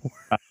 I wouldn't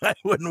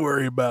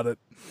worry about it.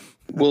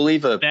 We'll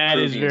leave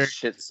a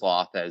shit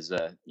sloth as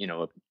a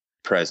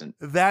present.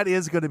 That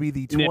is going to be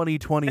the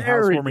 2020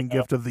 housewarming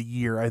gift of the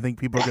year. I think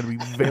people are going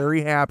to be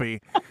very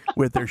happy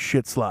with their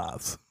shit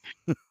sloths.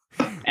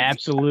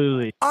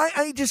 Absolutely.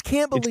 I just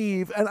can't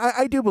believe, and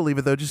I do believe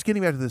it though, just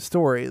getting back to this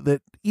story,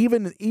 that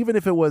even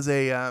if it was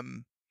a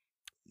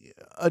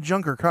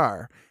junker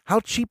car, how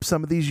cheap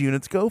some of these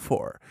units go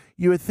for.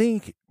 You would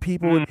think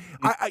people would,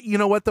 you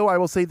know what though, I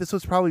will say this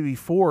was probably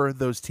before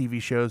those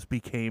TV shows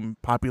became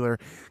popular,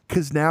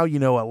 because now,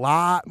 a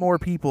lot more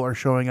people are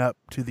showing up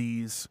to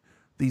these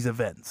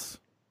events.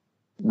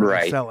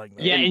 Right. Selling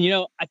them. Yeah,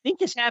 and I think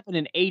this happened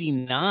in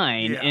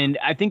 '89, and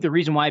I think the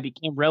reason why it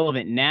became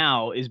relevant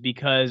now is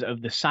because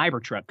of the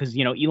Cybertruck. Because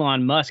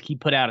Elon Musk, he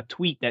put out a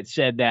tweet that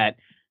said that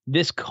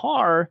this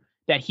car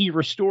that he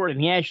restored,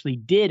 and he actually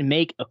did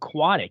make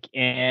aquatic,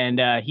 and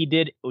he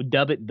did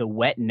dub it the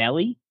Wet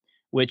Nelly,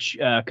 which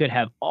could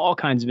have all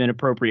kinds of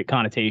inappropriate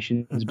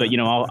connotations. But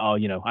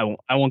I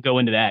won't go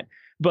into that.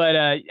 But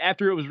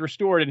after it was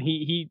restored, and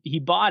he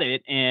bought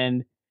it,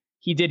 and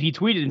he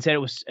tweeted and said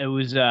it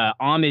was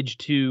homage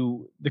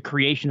to the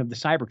creation of the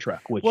Cybertruck,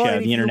 which the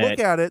internet. If you look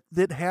at it,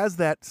 that has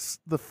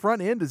the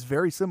front end is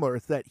very similar.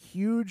 It's that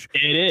huge,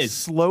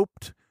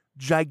 sloped,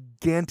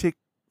 gigantic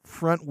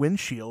front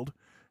windshield,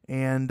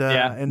 and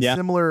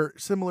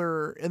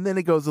similar, and then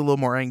it goes a little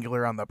more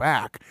angular on the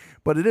back.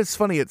 But it is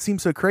funny. It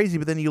seems so crazy,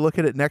 but then you look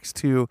at it next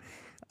to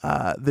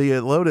the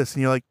Lotus,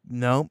 and you're like,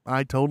 no,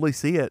 I totally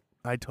see it.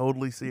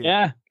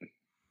 Yeah.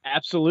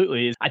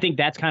 Absolutely. I think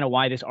that's kind of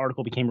why this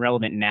article became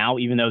relevant now,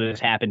 even though this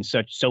happened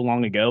so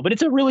long ago. But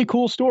it's a really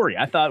cool story.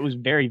 I thought it was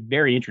very,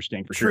 very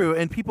interesting for sure. True.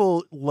 And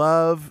people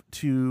love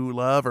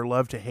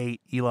to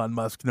hate Elon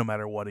Musk no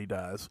matter what he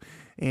does.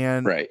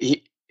 And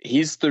right.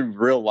 He's the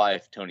real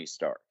life Tony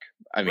Stark.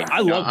 I mean, I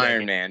love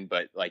Iron Man,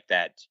 but like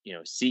that,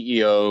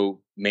 CEO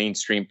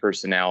mainstream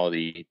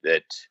personality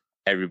that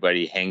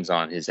everybody hangs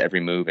on his every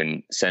move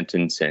and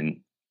sentence and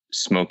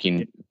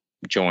smoking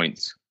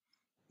joints.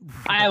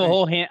 I have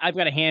I've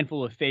got a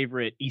handful of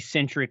favorite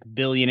eccentric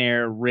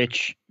billionaire,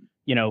 rich,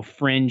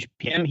 fringe.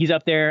 He's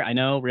up there. I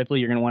know, Ripley,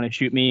 you're going to want to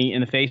shoot me in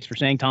the face for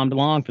saying Tom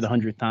DeLonge for the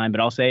 100th time, but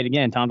I'll say it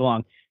again. Tom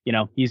DeLonge,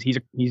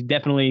 he's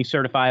definitely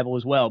certifiable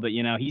as well, but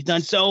he's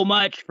done so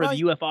much for the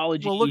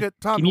ufology community. Well, look at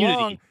Tom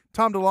DeLonge.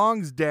 Tom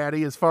DeLonge's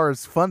daddy, as far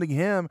as funding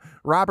him,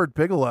 Robert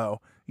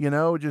Bigelow,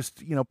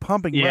 just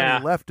pumping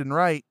money left and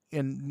right,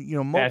 and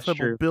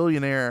multiple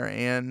billionaire,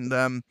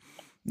 and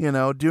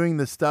doing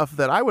the stuff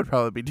that I would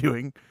probably be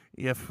doing,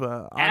 if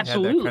I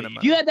Absolutely. had that kind of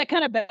money. You had that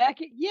kind of back.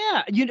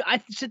 Yeah.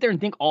 I sit there and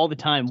think all the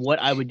time what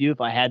I would do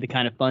if I had the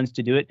kind of funds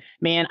to do it.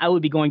 Man, I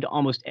would be going to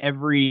almost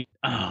every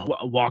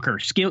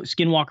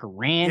Skinwalker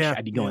Ranch. Yeah,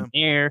 I'd be going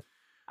there.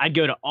 I'd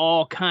go to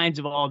all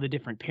the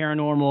different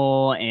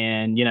paranormal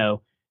and,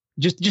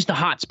 just the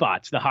hot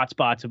spots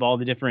of all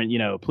the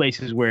different,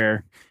 places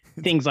where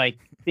things like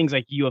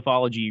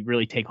ufology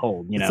really take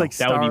hold. Would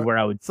be where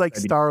I would. It's like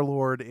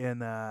Star-Lord in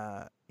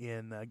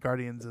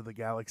Guardians of the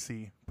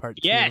Galaxy Part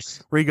 2.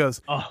 Yes. Where he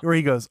goes, I'm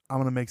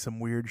going to make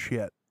some weird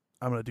shit.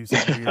 I'm going to do some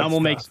weird I'm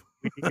going to make stuff.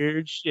 some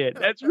weird shit.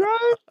 That's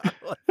right.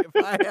 Like,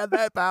 if I had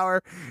that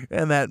power,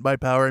 and that by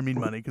power I mean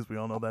money, because we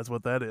all know that's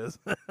what that is.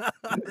 That's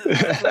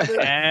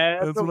what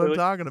I'm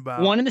talking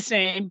about. One and the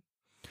same.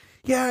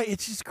 Yeah,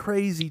 it's just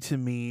crazy to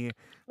me.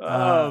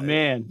 Oh,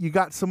 man. You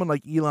got someone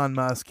like Elon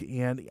Musk,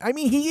 and I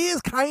mean, he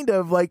is kind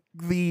of like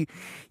he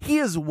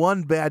is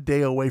one bad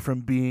day away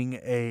from being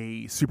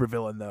a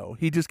supervillain, though.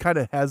 He just kind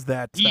of has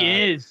that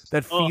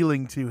that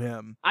feeling to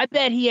him. I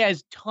bet he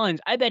has tons.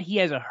 I bet he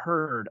has a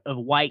herd of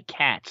white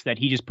cats that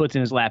he just puts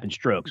in his lap and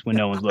strokes when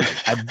no one's looking.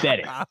 I bet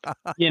it.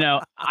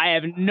 I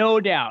have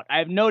no doubt.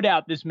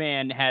 This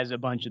man has a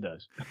bunch of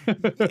those.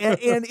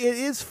 and it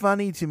is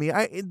funny to me.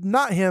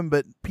 Not him,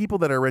 but people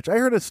that are rich. I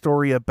heard a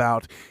story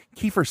about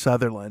Kiefer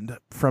Sutherland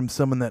from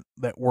someone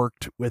that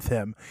worked with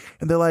him,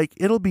 and they're like,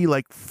 it'll be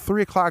like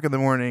 3:00 in the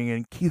morning,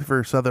 and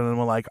Kiefer Sutherland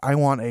will like, I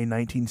want a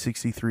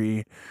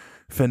 1963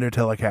 Fender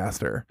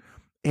Telecaster,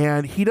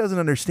 and he doesn't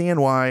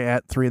understand why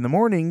at 3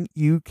 a.m.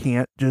 you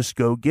can't just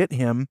go get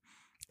him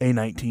a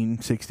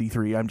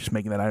 1963. I'm just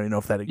making that. I don't know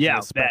if that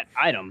exists. Yeah, that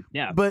item.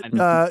 Yeah, but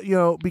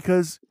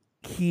because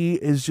he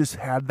has just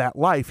had that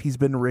life. He's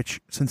been rich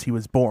since he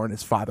was born.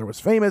 His father was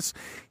famous.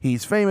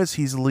 He's famous.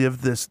 He's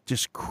lived this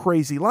just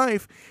crazy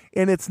life.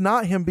 And it's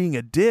not him being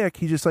a dick.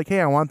 He's just like,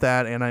 hey, I want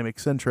that, and I'm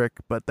eccentric,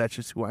 but that's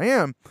just who I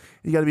am.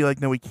 You got to be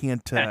like, no, we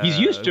can't. He's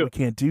used to it. We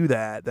can't do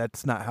that.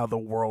 That's not how the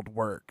world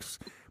works.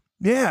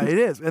 Yeah, it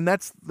is. And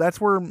that's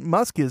where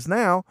Musk is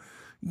now,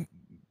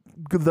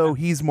 though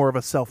he's more of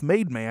a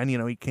self-made man.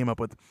 He came up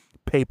with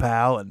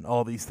PayPal and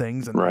all these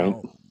things.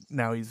 And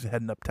now he's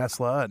heading up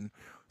Tesla and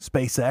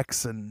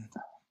SpaceX, and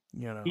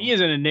he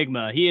is an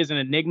enigma. He is an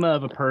enigma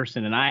of a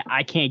person, and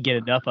I can't get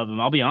enough of him.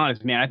 I'll be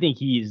honest, man. I think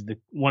he's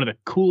one of the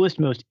coolest,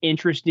 most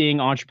interesting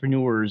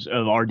entrepreneurs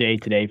of our day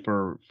today,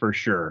 for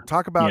sure.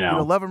 Talk about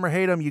love him or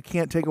hate him. You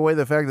can't take away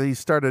the fact that he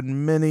started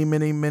many,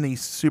 many, many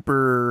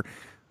super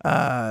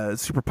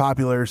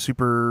popular,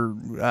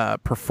 super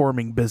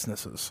performing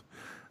businesses.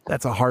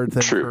 That's a hard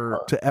thing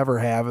to ever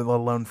have, let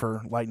alone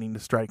for lightning to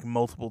strike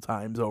multiple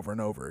times over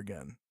and over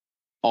again.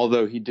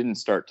 Although he didn't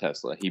start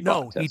Tesla, he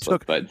bought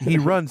Tesla. He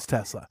runs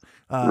Tesla,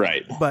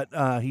 right? But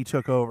he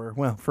took over.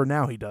 Well, for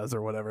now he does,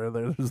 or whatever.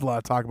 There's a lot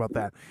of talk about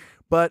that.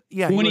 But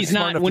yeah, when he's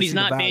not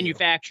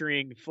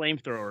manufacturing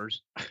flamethrowers,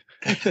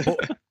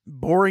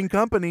 boring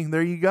company.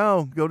 There you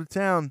go. Go to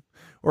town,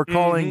 or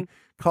calling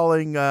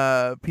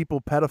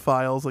people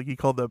pedophiles, like he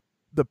called the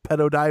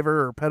pedo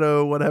diver or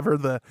pedo whatever.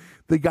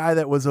 The guy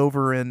that was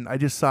over in, I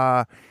just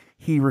saw.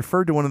 He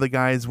referred to one of the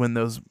guys when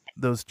those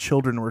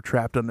children were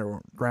trapped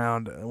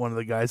underground. One of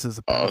the guys is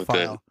a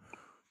pedophile.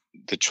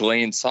 The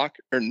Chilean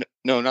soccer, or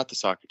no, not the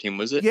soccer team,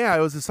 was it? Yeah,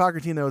 it was a soccer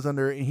team that was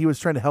under. He was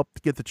trying to help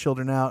get the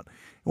children out.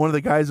 One of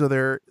the guys were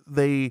there.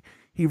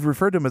 He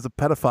referred to him as a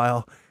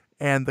pedophile,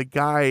 and the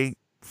guy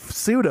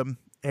sued him.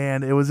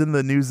 And it was in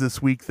the news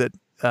this week that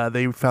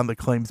they found the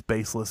claims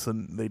baseless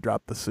and they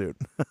dropped the suit.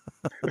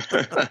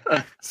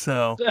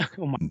 So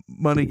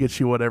money gets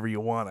you whatever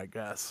you want, I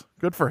guess.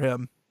 Good for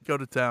him. Go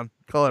to town.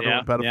 Call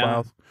everyone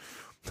pedophiles.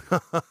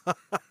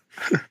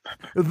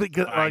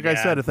 Like I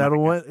said, if it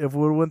would have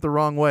went the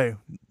wrong way,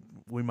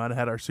 we might have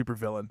had our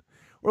supervillain.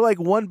 Or like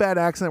one bad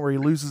accident where he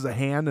loses a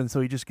hand and so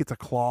he just gets a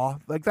claw.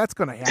 Like that's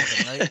going to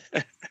happen,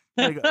 right?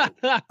 Like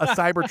a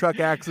Cybertruck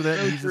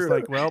accident. And he's just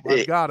like, well,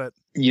 I've got it.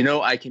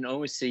 I can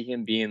always see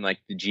him being like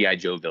the G.I.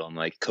 Joe villain,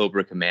 like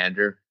Cobra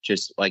Commander.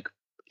 Just like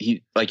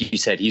you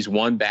said, he's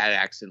one bad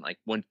accident, like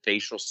one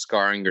facial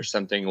scarring or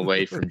something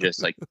away from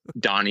just like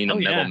donning a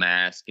metal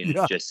mask and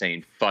just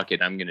saying, fuck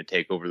it, I'm going to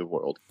take over the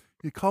world.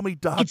 You call me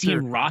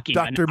Dr.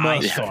 Dr.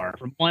 Musk.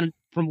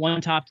 From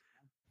one top.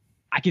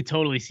 I could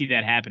totally see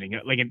that happening.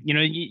 Like,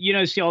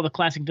 see all the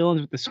classic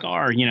villains with the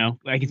scar,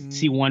 I could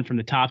see one from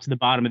the top to the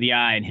bottom of the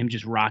eye and him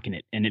just rocking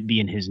it and it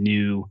being his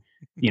new,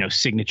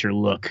 signature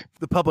look.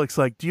 The public's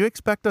like, do you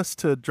expect us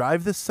to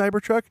drive this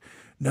Cybertruck?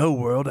 No,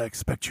 world, I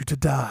expect you to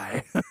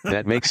die.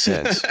 That makes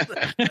sense.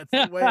 That's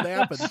the way it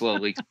happens.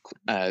 Slowly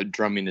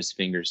drumming his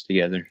fingers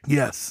together.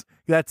 Yes,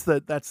 that's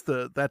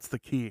the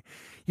key.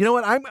 You know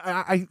what?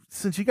 I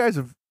since you guys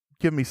have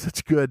given me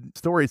such good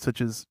stories, such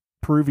as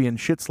Peruvian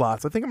shit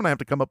slots, I think I'm gonna have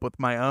to come up with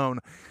my own.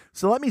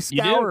 So let me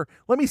scour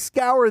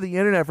the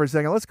internet for a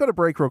second. Let's go to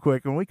break real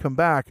quick. When we come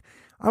back,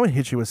 I'm gonna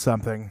hit you with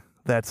something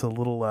that's a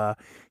little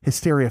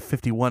Hysteria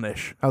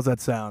 51-ish. How's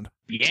that sound?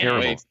 Yeah.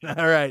 Terrible.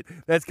 All right,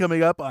 that's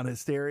coming up on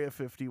Hysteria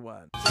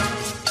 51.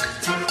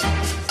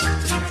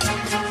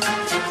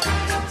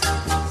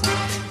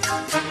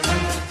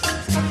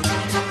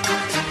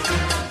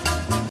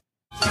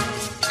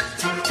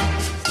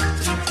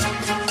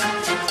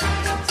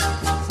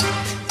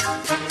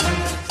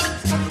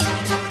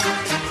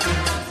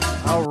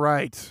 All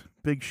right.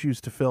 Big shoes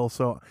to fill.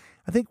 So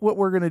I think what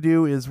we're going to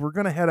do is we're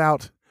going to head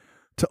out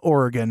to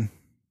Oregon.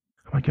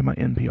 I'm going to get my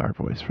NPR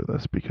voice for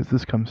this because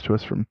this comes to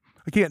us from,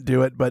 I can't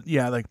do it, but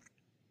yeah, like,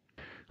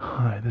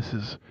 hi, this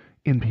is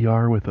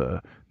NPR with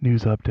a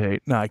news update.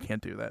 No, I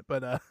can't do that.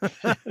 But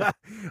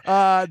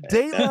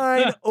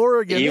Dateline,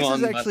 Oregon.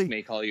 Elon this is actually, Musk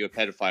may call you a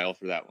pedophile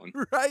for that one.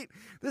 Right?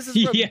 This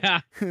is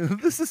from,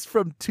 this is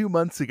from 2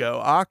 months ago,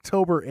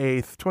 October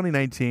 8th,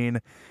 2019.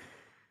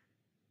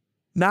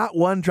 Not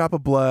one drop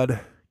of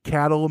blood.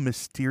 Cattle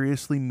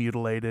mysteriously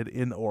mutilated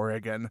in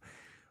Oregon.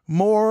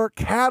 More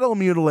cattle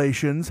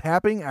mutilations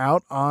happening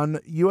out on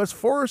U.S.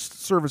 Forest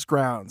Service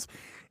grounds.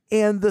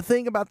 And the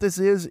thing about this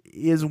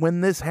is when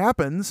this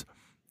happens,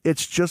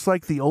 it's just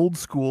like the old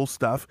school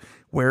stuff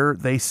where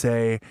they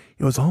say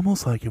it was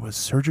almost like it was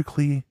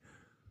surgically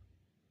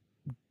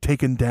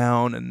taken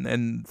down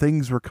and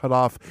things were cut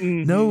off.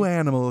 Mm-hmm. No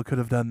animal could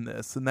have done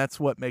this. And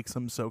that's what makes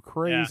them so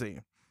crazy. Yeah.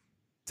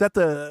 It's at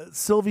the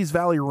Sylvies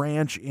Valley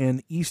Ranch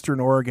in eastern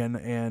Oregon,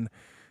 and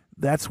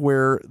that's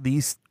where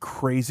these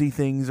crazy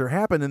things are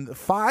happening.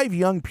 5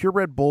 young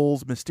purebred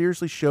bulls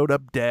mysteriously showed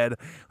up dead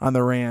on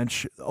the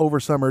ranch over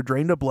summer,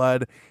 drained of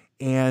blood,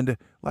 and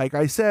like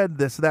I said,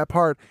 that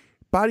part,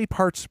 body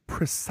parts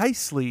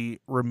precisely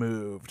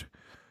removed.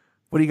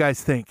 What do you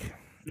guys think?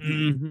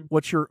 Mm-hmm.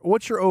 What's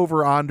your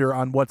over under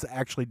on what's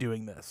actually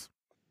doing this?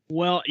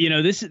 Well,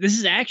 this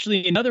is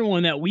actually another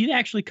one that we've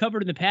actually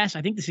covered in the past.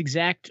 I think this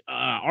exact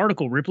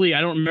article, Ripley,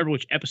 I don't remember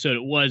which episode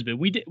it was, but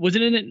was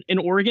it in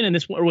Oregon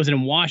and or was it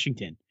in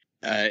Washington?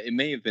 It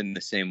may have been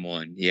the same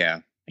one. Yeah.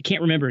 I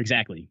can't remember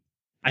exactly.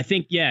 I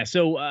think, yeah.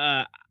 So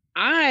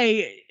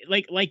I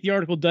like the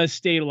article does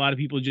state, a lot of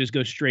people just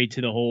go straight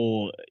to the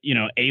whole,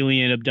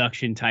 alien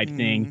abduction type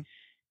thing.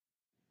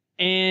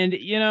 And,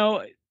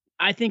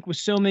 I think with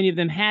so many of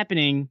them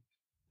happening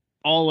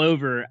all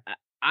over,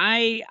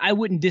 I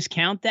wouldn't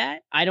discount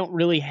that. I don't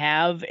really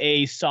have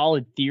a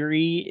solid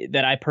theory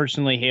that I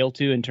personally hail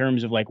to in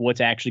terms of like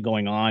what's actually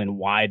going on and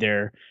why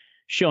they're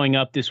showing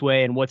up this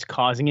way and what's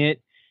causing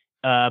it.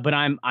 But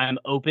I'm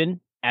open,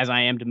 as I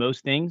am to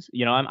most things.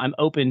 I'm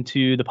open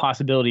to the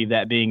possibility of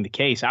that being the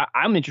case.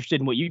 I'm interested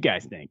in what you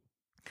guys think.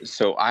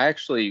 So I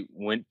actually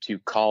went to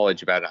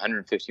college about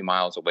 150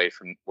 miles away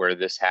from where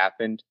this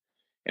happened.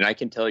 And I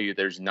can tell you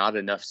there's not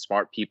enough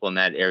smart people in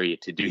that area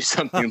to do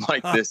something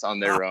like this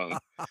on their own.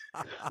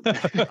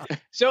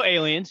 So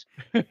aliens.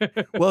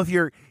 Well,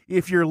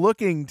 if you're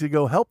looking to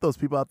go help those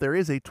people out, there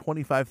is a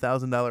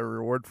 $25,000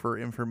 reward for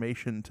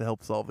information to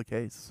help solve the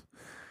case.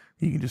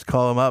 You can just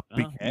call them up.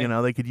 Okay.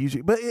 They could use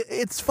it. But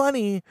it's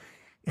funny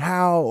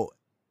how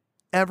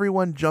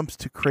everyone jumps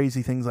to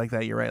crazy things like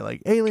that. You're right.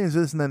 Like aliens,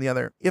 this and then the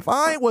other. If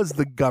I was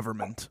the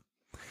government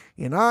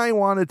and I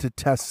wanted to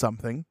test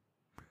something,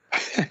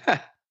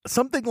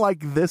 something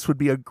like this would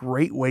be a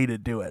great way to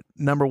do it.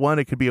 Number one,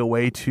 it could be a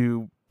way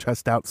to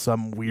test out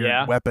some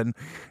weird weapon.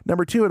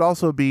 Number two, it'd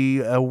also be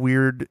a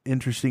weird,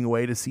 interesting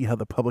way to see how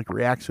the public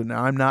reacts. So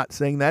now I'm not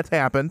saying that's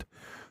happened,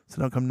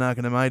 so don't come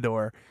knocking at my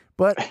door.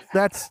 But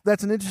that's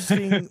an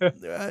interesting,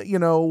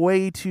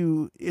 way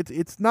to.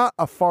 It's not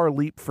a far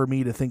leap for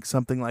me to think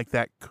something like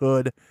that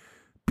could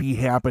be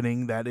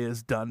happening. That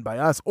is done by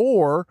us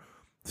or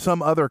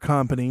some other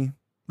company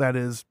that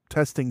is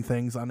testing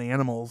things on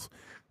animals.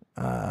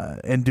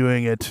 And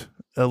doing it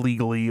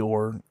illegally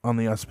or on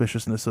the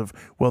auspiciousness of,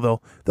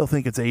 well, they'll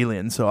think it's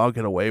alien, so I'll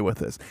get away with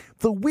this.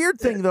 The weird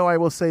thing, though, I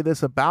will say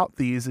this about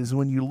these is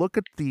when you look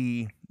at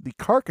the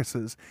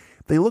carcasses,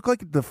 they look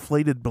like a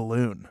deflated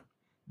balloon.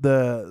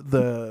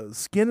 The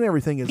skin and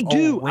everything is all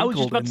wrinkled. I was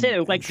just about to say,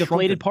 like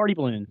deflated party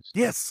balloons.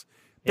 Yes,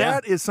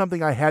 that is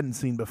something I hadn't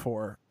seen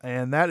before,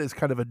 and that is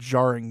kind of a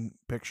jarring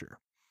picture.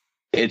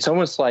 It's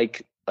almost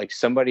like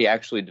somebody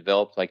actually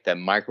developed like that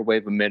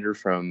microwave emitter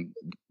from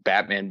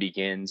Batman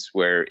Begins,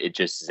 where it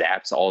just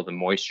zaps all the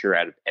moisture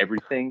out of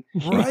everything,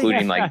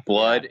 including like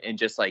blood, and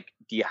just like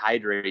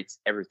dehydrates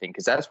everything.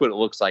 Because that's what it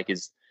looks like,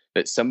 is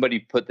that somebody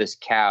put this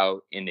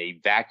cow in a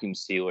vacuum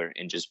sealer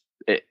and just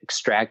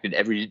extracted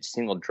every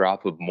single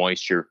drop of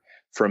moisture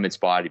from its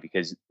body,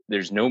 because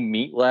there's no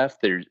meat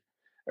left. Or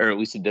at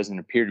least it doesn't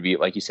appear to be.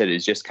 Like you said,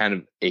 it's just kind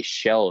of a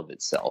shell of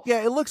itself.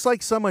 Yeah, it looks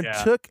like someone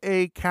took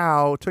a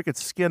cow, took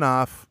its skin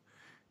off,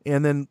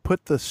 and then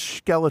put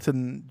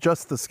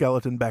just the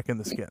skeleton back in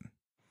the skin.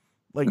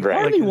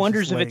 Part of me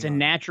wonders if it's a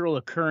natural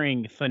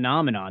occurring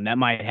phenomenon that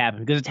might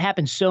happen, because it's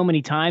happened so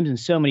many times in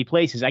so many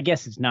places. I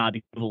guess it's not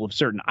because of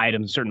certain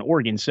items, certain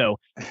organs. So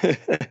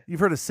you've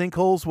heard of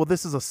sinkholes? Well,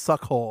 this is a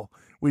suck hole.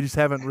 We just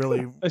haven't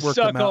really worked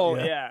them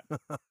out yet.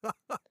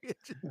 It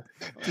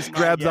just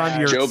grabs onto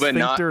your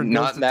sphincter.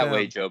 Not that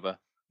way, Joba.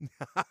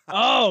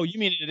 Oh, you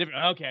mean it a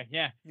different? Okay,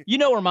 yeah. You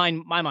know where my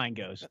mind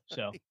goes.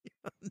 So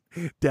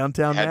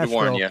downtown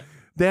Nashville.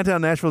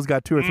 Downtown Nashville's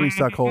got 2 or 3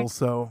 suck holes,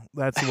 so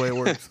that's the way it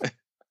works.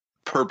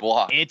 Per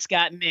block. It's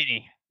got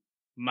many.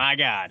 My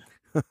God,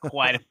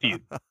 quite a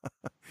few.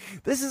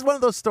 This is one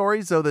of those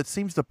stories, though, that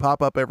seems to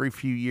pop up every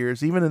few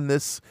years. Even in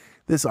this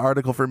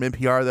article from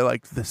NPR, they're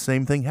like, the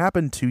same thing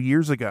happened 2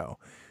 years ago.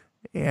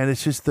 And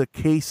it's just the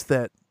case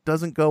that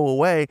doesn't go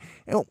away.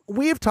 And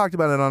we've talked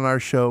about it on our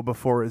show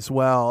before as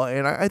well.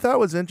 And I thought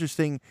was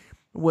interesting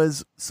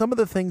was some of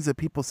the things that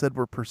people said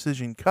were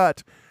precision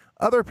cut.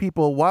 Other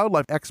people,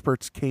 wildlife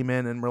experts, came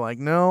in and were like,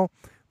 no,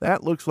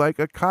 that looks like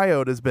a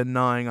coyote has been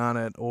gnawing on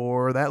it,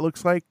 or that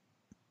looks like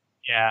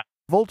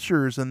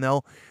vultures, and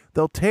they'll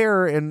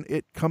tear and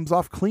it comes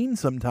off clean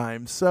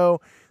sometimes.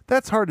 So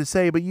that's hard to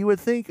say, but you would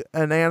think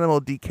an animal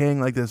decaying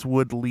like this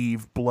would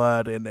leave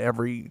blood and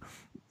every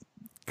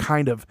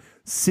kind of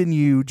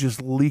sinew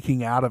just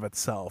leaking out of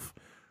itself.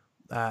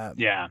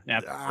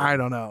 Absolutely. I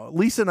don't know.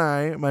 Lisa and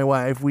I, my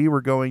wife, we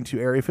were going to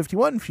Area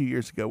 51 a few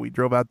years ago. We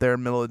drove out there in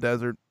the middle of the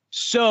desert.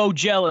 So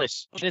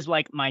jealous. It is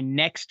like my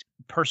next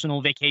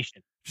personal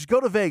vacation. Just go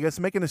to Vegas,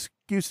 make an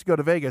excuse to go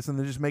to Vegas, and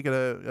then just make it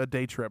a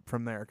day trip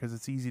from there because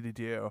it's easy to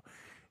do.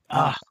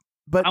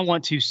 But I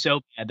want to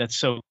so bad. That's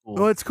so cool.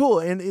 Well, it's cool.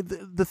 And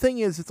the thing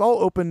is, it's all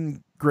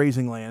open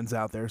grazing lands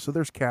out there. So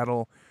there's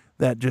cattle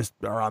that just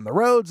are on the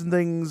roads and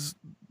things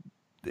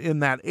in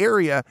that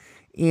area.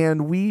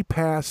 And we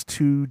passed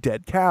 2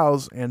 dead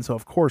cows. And so,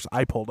 of course,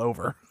 I pulled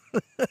over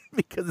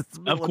because it's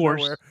the middle of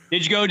nowhere.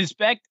 Did you go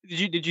inspect?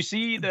 Did you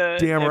see the?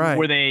 Damn right.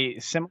 Were they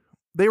similar?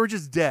 They were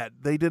just dead.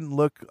 They didn't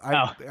look.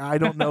 I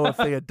don't know if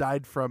they had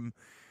died from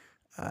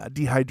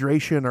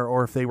dehydration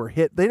or if they were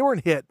hit. They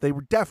weren't hit. They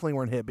definitely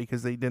weren't hit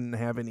because they didn't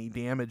have any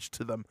damage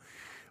to them.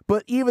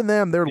 But even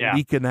them, they're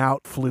leaking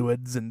out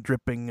fluids and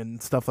dripping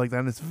and stuff like that.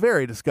 And it's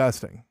very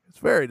disgusting. It's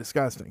very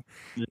disgusting.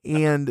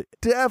 And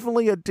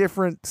definitely a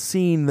different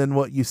scene than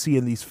what you see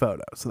in these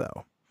photos,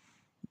 though,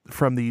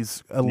 from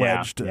these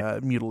alleged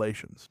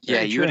mutilations.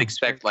 Yeah, you would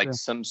expect like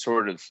some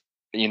sort of,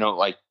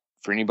 like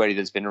for anybody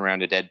that's been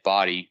around a dead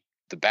body,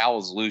 the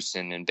bowels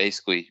loosen and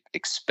basically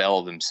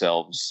expel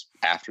themselves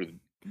after the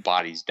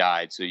body's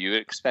died. So you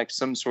would expect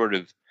some sort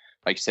of,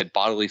 like you said,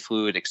 bodily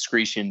fluid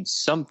excretion,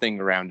 something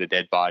around a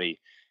dead body,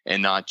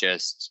 and not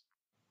just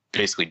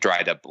basically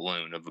dried up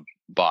balloon of a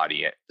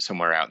body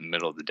somewhere out in the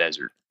middle of the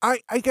desert. I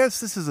guess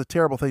this is a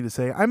terrible thing to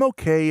say. I'm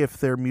okay if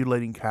they're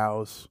mutilating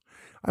cows.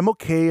 I'm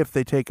okay if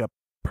they take a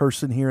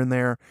person here and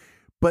there.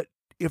 But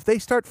if they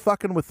start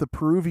fucking with the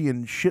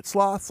Peruvian shit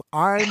sloths,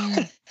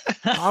 I'm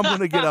going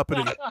to get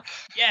uppity.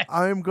 Yes.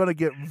 I'm going to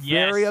get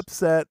very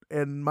upset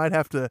and might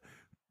have to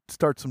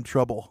start some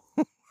trouble.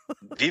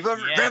 Viva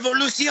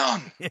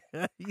Revolucion!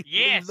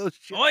 Yes.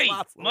 Oi,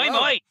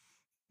 moi.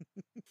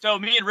 So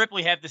me and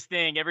Ripley have this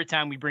thing every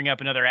time we bring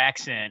up another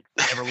accent,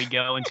 whenever we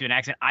go into an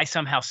accent, I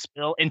somehow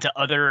spill into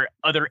other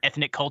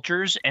ethnic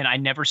cultures and I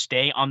never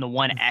stay on the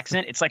one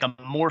accent. It's like a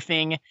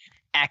morphing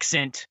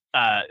accent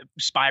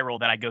spiral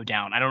that I go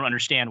down. I don't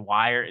understand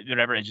why or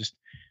whatever. It just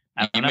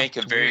you make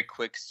a very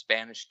quick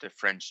Spanish to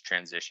French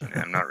transition.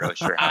 I'm not really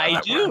sure how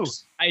that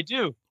works. I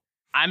do.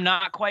 I'm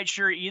not quite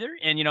sure either.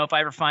 And, if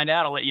I ever find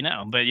out, I'll let you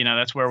know. But,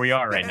 that's where we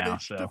are right now.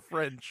 So to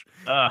French.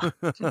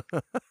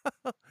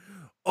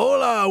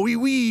 Hola, oui,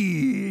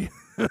 oui.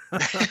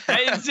 That's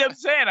what I'm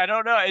saying. I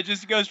don't know. It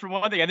just goes from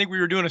one thing. I think we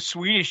were doing a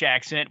Swedish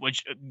accent,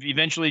 which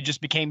eventually just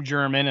became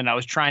German. And I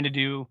was trying to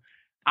do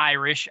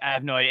Irish. I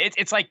have no idea.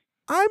 It's like,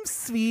 I'm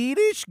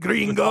Swedish,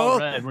 gringo.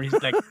 Where he's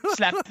like,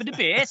 slap for the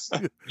bass.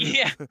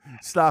 Yeah.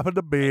 Slap for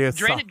the bass.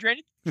 Drained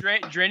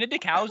the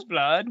cow's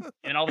blood.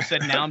 And all of a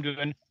sudden now I'm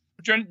doing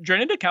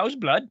draining the cow's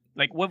blood.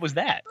 Like, what was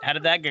that? How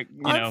did that get,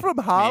 I'm from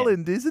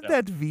Holland. Isn't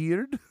that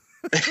weird?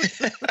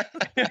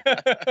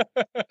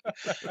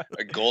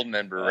 A gold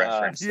member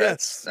reference.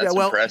 Yes. That's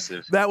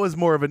impressive. That was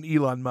more of an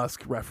Elon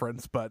Musk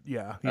reference, but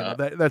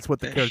that's what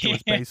the character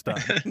was based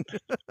on.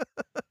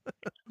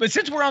 But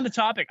since we're on the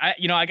topic,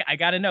 I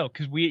got to know,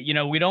 because we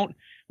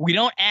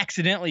don't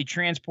accidentally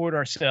transport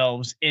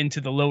ourselves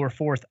into the lower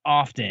fourth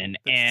often.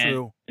 That's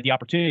true. The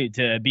opportunity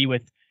to be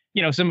with,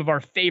 some of our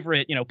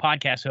favorite,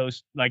 podcast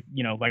hosts, like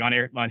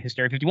on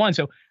Hysteria 51.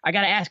 So I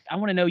got to ask, I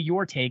want to know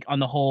your take on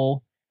the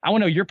whole. I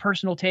want to know your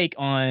personal take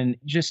on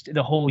just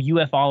the whole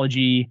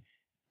ufology.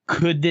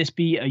 Could this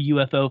be a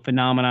UFO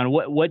phenomenon?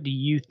 What do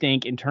you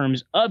think in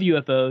terms of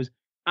UFOs?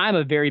 I'm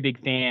a very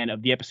big fan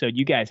of the episode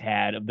you guys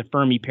had of the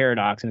Fermi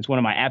paradox, and it's one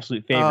of my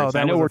absolute favorites.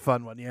 Oh, that was a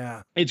fun one,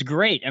 yeah. It's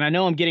great, and I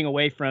know I'm getting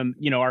away from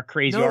our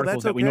crazy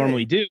articles that we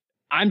normally do.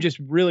 I'm just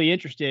really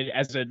interested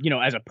as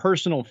a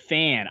personal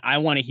fan. I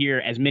want to hear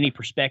as many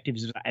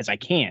perspectives as I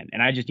can,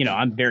 and I just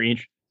I'm very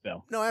interested.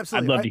 So no,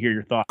 absolutely. I'd love to hear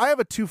your thoughts. I have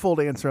a twofold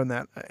answer on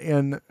that,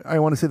 and I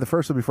want to say the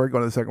first one before I go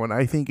on to the second one.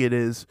 I think it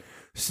is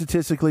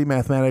statistically,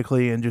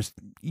 mathematically, and just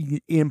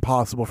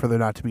impossible for there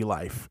not to be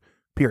life.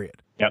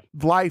 Period. Yep.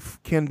 Life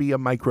can be a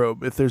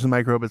microbe. If there's a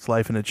microbe, it's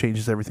life, and it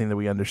changes everything that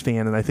we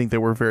understand. And I think that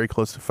we're very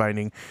close to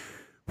finding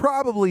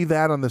probably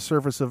that on the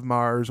surface of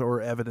Mars or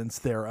evidence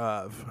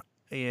thereof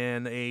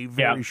in a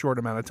very short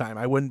amount of time.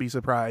 I wouldn't be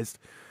surprised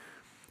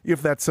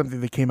if that's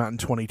something that came out in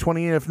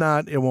 2020. And if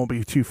not, it won't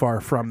be too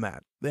far from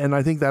that. And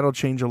I think that'll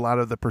change a lot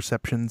of the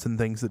perceptions and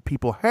things that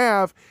people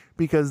have,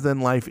 because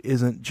then life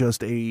isn't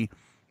just a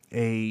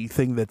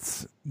thing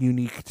that's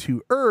unique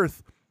to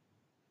Earth.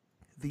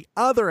 The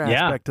other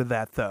aspect of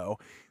that, though,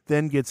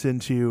 then gets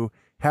into,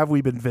 have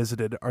we been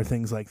visited? Are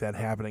things like that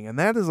happening? And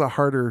that is a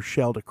harder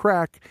shell to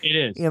crack. It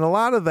is. And a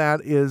lot of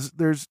that is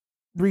there's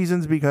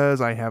reasons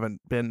because I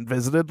haven't been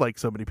visited like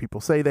so many people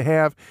say they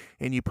have,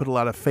 and you put a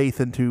lot of faith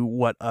into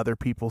what other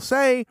people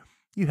say.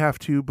 You have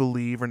to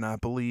believe or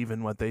not believe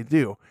in what they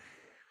do.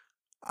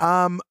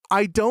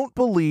 I don't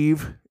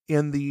believe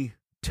in the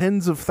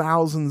tens of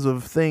thousands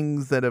of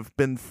things that have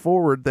been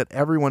forward that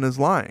everyone is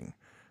lying.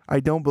 I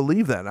don't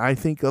believe that. I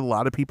think a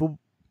lot of people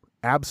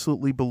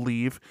absolutely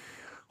believe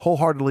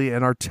wholeheartedly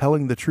and are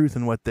telling the truth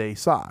in what they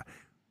saw.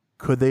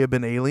 Could they have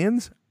been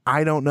aliens?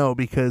 I don't know,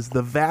 because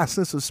the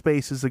vastness of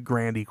space is a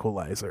grand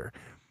equalizer.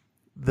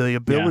 The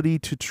ability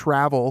to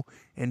travel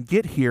and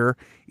get here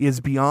is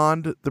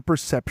beyond the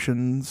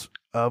perceptions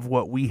of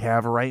what we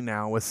have right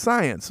now with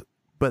science.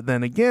 But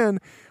then again,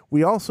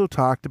 we also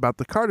talked about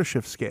the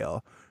Kardashev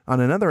scale on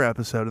another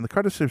episode, and the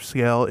Kardashev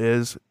scale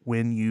is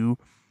when you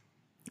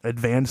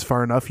advance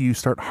far enough, you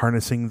start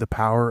harnessing the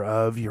power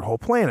of your whole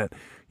planet,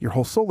 your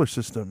whole solar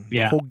system,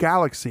 the whole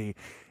galaxy.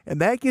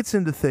 And that gets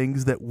into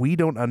things that we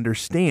don't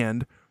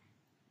understand.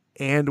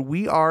 And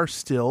we are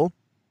still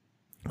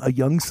a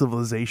young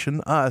civilization,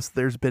 us.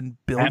 There's been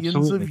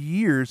billions of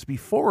years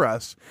before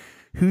us.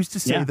 Who's to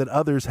say that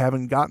others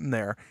haven't gotten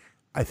there?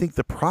 I think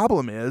the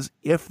problem is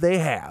if they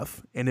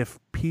have, and if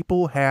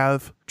people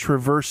have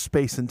traversed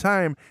space and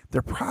time,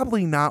 they're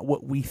probably not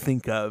what we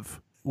think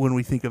of when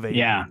we think of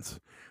aliens.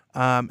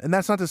 And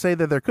that's not to say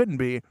that there couldn't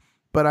be,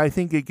 but I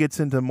think it gets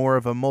into more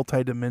of a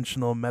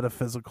multidimensional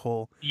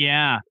metaphysical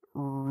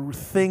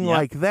thing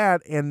like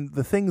that. And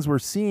the things we're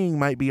seeing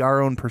might be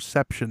our own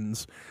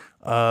perceptions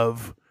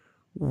of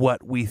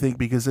what we think,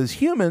 because as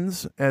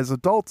humans, as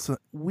adults,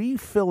 we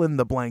fill in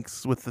the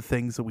blanks with the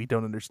things that we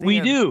don't understand.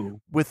 We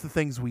do. With the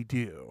things we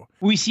do.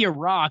 We see a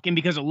rock, and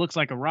because it looks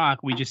like a rock,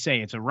 we just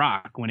say it's a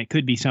rock when it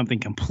could be something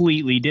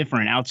completely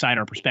different outside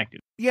our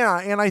perspective. Yeah,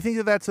 and I think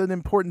that that's an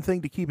important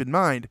thing to keep in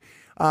mind.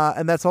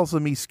 And that's also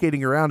me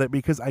skating around it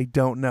because I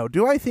don't know.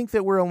 Do I think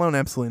that we're alone?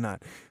 Absolutely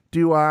not.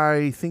 Do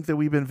I think that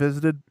we've been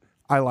visited?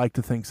 I like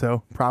to think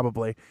so,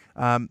 probably.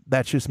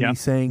 That's just me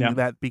saying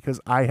that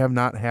because I have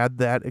not had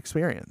that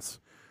experience.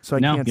 So I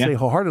can't say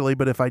wholeheartedly,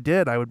 but if I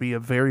did, I would be a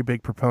very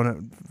big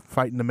proponent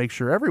fighting to make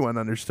sure everyone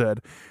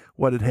understood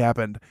what had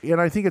happened.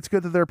 And I think it's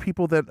good that there are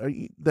people that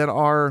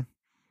are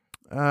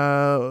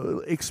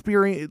allow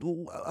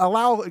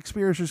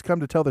experiencers come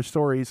to tell their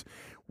stories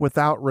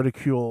without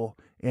ridicule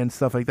and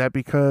stuff like that,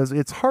 because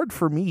it's hard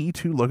for me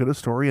to look at a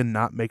story and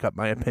not make up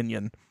my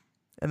opinion.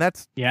 And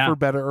that's for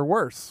better or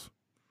worse.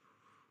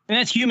 And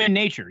that's human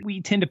nature.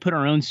 We tend to put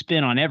our own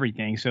spin on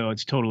everything, so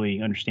it's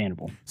totally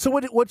understandable. So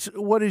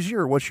what is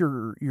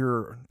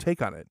your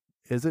take on it?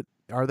 Is it,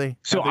 are they?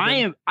 So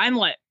I'm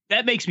like,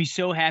 that makes me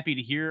so happy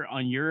to hear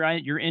on your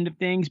end of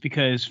things,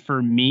 because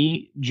for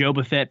me, Joe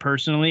Buffett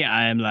personally,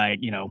 I am like,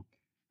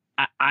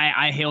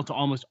 I hail to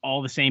almost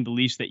all the same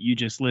beliefs that you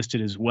just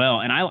listed as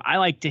well. And I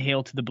like to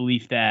hail to the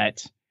belief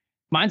that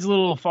mine's a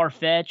little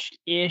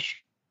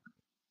far-fetched-ish.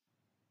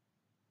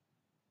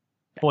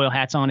 Foil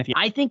hats on.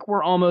 I think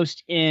we're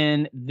almost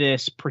in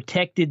this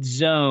protected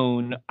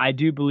zone. I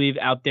do believe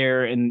out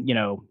there in,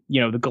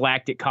 the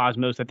galactic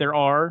cosmos that there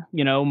are,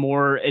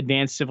 more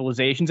advanced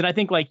civilizations. And I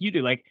think like you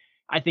do,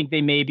 I think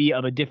they may be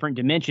of a different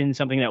dimension,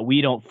 something that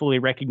we don't fully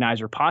recognize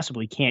or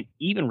possibly can't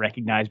even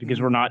recognize because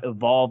we're not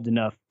evolved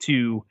enough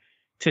to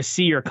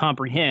see or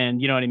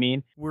comprehend. You know what I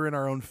mean? We're in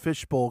our own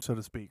fishbowl, so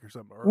to speak, or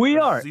something. We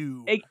are.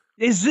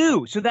 A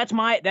zoo. So that's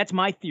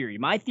my theory.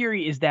 My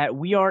theory is that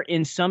we are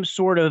in some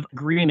sort of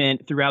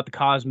agreement throughout the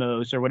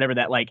cosmos or whatever,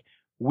 that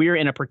we're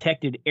in a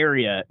protected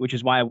area, which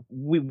is why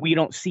we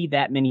don't see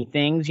that many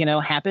things,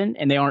 happen,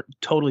 and they aren't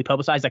totally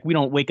publicized. Like we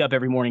don't wake up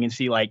every morning and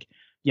see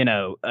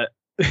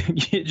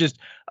just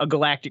a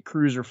galactic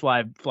cruiser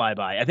fly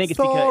by. I think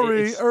it's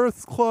because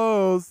Earth's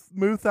closed.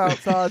 Moose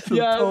outside should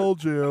have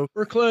told you.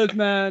 We're closed,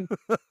 man.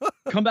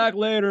 Come back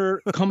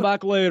later.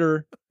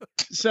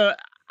 So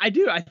I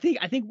do. I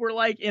think we're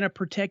in a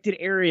protected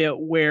area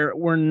where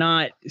we're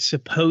not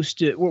supposed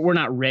to. We're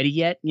not ready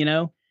yet.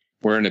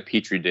 We're in a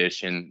petri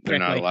dish, and they're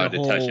not allowed to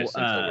touch us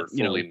until we're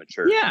fully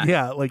mature.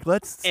 Yeah.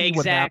 Let's see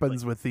what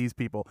happens with these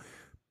people.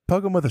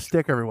 Poke them with a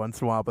stick every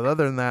once in a while, but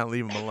other than that,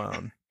 leave them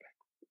alone.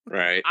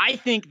 Right. I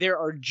think there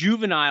are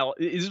juvenile.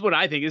 This is what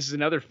I think. This is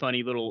another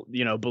funny little,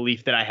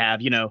 belief that I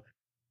have. And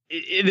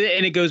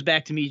it goes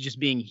back to me just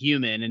being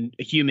human and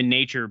human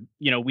nature.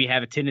 We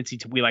have a tendency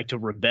we like to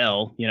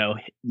rebel.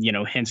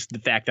 Hence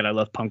the fact that I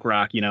love punk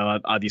rock.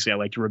 Obviously I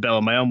like to rebel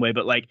in my own way.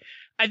 But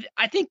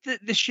I think that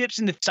the ships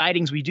and the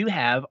sightings we do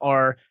have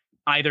are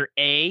either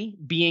A,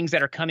 beings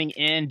that are coming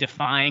in,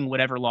 defying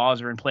whatever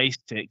laws are in place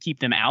to keep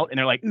them out. And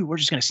they're like, ooh, we're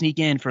just going to sneak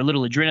in for a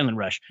little adrenaline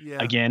rush. Yeah.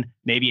 Again,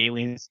 maybe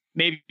aliens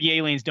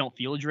don't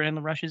feel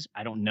adrenaline rushes.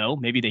 I don't know.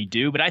 Maybe they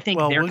do. But I think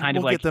they're kind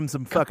of we'll get them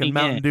some fucking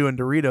Mountain Dew and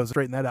Doritos,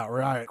 straighten that out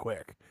right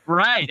quick.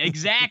 Right.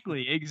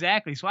 Exactly.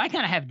 So I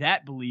kind of have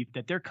that belief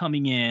that they're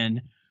coming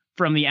in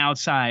from the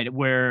outside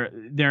where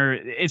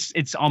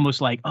it's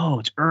almost like, oh,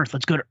 it's Earth.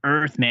 Let's go to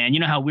Earth, man. You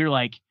know how we're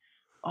like,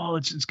 oh,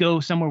 let's go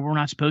somewhere we're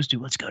not supposed to.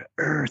 Let's go to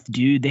Earth,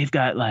 dude. They've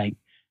got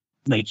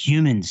like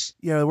humans.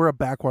 Yeah, we're a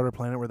backwater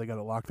planet where they got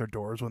to lock their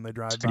doors when they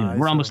drive by.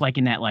 We're almost like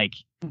in that, like,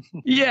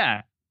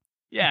 yeah,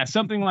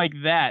 something like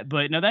that.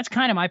 But no, that's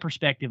kind of my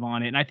perspective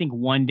on it. And I think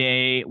one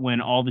day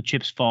when all the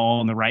chips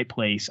fall in the right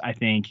place, I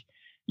think,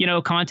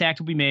 contact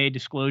will be made,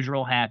 disclosure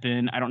will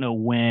happen. I don't know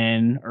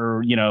when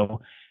or,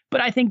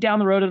 but I think down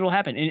the road it'll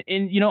happen.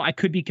 And I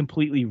could be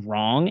completely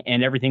wrong,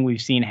 and everything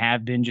we've seen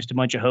have been just a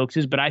bunch of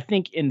hoaxes. But I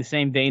think in the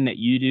same vein that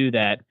you do,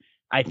 that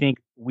I think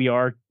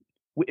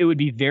it would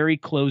be very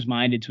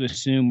close-minded to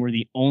assume we're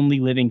the only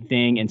living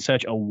thing in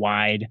such a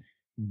wide,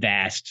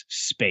 vast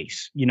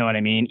space. You know what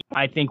I mean?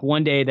 I think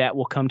one day that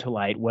will come to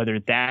light, whether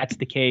that's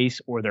the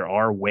case or there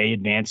are way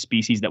advanced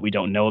species that we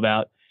don't know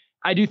about.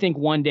 I do think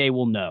one day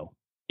we'll know.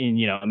 And,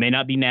 it may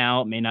not be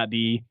now, it may not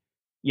be,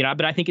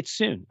 but I think it's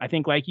soon. I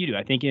think like you do.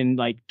 I think in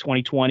like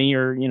 2020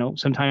 or,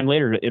 sometime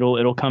later,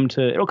 it'll come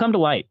to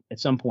light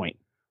at some point.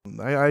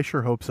 I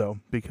sure hope so,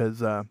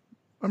 because I'm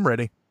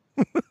ready.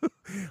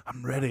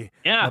 I'm ready.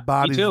 Yeah, my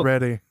body's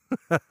ready.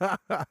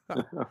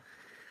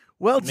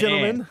 Well,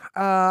 gentlemen,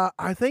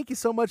 I thank you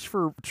so much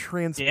for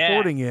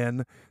transporting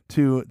in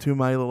to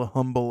my little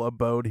humble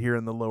abode here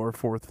in the lower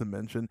fourth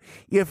dimension.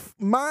 If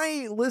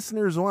my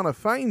listeners want to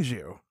find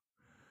you,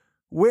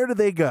 where do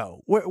they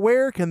go?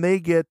 Where can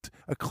they get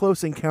a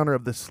close encounter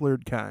of the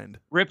slurred kind?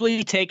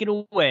 Ripley, take it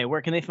away.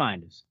 Where can they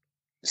find us?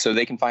 So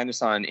they can find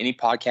us on any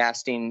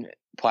podcasting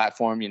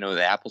platform,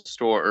 the Apple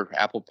Store or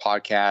Apple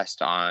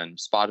Podcast, on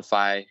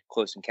Spotify,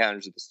 Close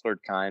Encounters of the Slurred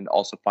Kind.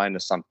 Also find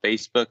us on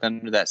Facebook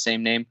under that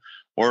same name,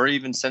 or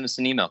even send us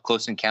an email,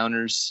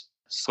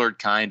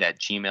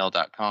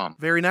 closeencountersslurredkind@gmail.com.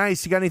 Very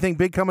nice. You got anything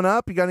big coming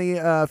up? You got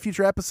any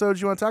future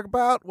episodes you want to talk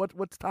about?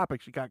 What's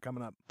topics you got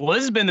coming up? Well,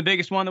 this has been the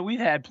biggest one that we've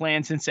had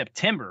planned since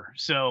September.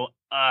 So,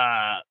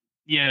 other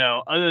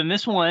than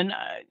this one,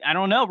 I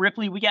don't know.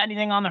 Ripley, we got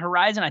anything on the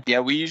horizon?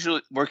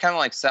 We're kind of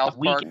like South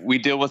Park. We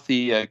deal with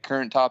the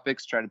current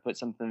topics, try to put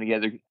something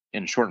together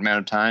in a short amount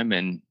of time,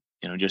 and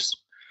just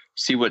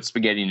see what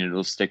spaghetti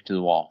noodles stick to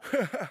the wall.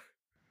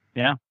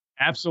 Yeah,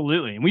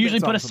 absolutely. And we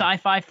usually put a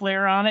sci-fi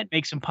flair on it,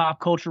 make some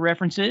pop culture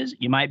references.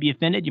 You might be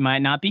offended, you might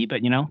not be,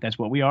 but that's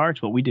what we are.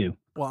 It's what we do.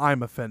 Well,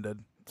 I'm offended.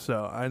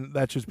 So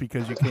that's just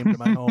because you came to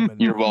my home and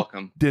you're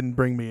welcome. Didn't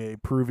bring me a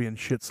Peruvian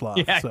shit sloth.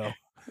 Yeah. So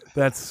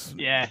that's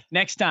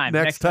next time.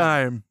 Next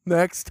time.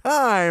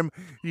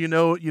 You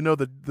know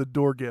the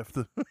door gift.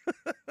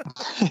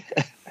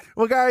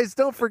 Well, guys,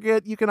 don't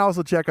forget, you can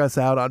also check us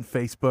out on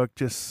Facebook.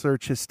 Just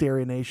search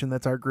Hysteria Nation.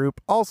 That's our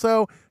group.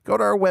 Also, go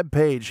to our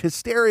webpage,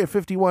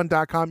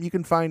 hysteria51.com. You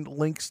can find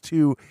links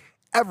to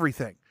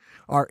everything.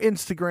 Our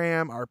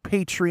Instagram, our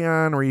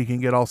Patreon, where you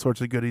can get all sorts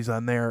of goodies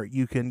on there.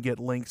 You can get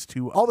links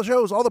to all the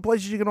shows, all the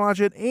places you can watch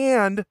it,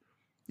 and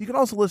you can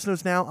also listen to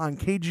us now on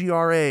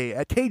KGRA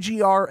at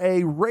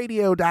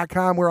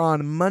kgraradio.com. We're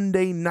on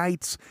Monday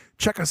nights.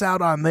 Check us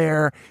out on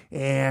there.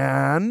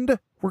 And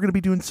we're going to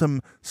be doing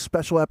some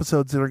special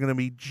episodes that are going to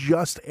be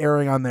just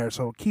airing on there.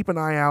 So keep an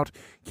eye out,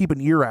 keep an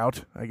ear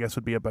out, I guess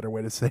would be a better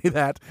way to say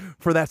that,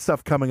 for that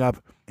stuff coming up.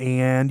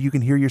 And you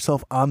can hear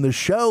yourself on the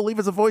show. Leave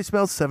us a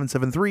voicemail,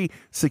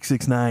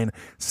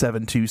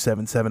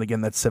 773-669-7277. Again,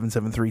 that's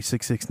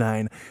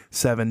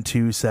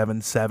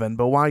 773-669-7277.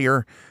 But while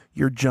you're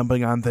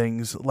jumping on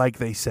things, like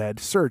they said,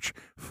 search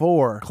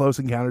for Close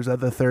Encounters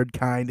of the Third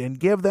Kind and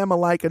give them a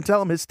like and tell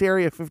them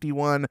Hysteria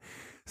 51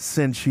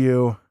 sent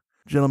you.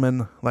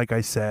 Gentlemen, like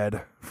I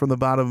said, from the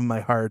bottom of my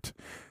heart,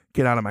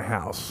 get out of my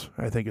house,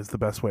 I think is the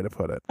best way to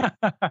put it.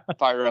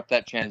 Fire up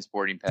that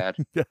transporting pad.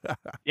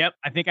 Yep,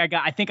 I think I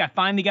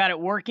finally got it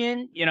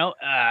working.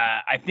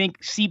 I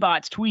think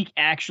C-Bot's tweak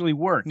actually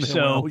worked.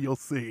 So well, you'll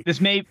see.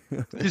 This may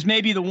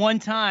be the one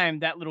time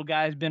that little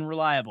guy's been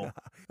reliable.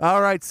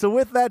 All right, so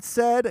with that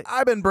said,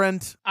 I've been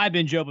Brent. I've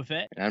been Joe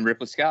Buffett. And I'm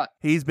Ripley Scott.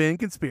 He's been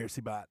Conspiracy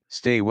Bot.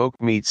 Stay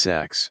woke, meat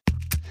sacks.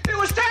 It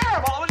was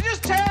terrible. It was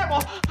just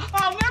terrible.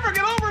 I'll never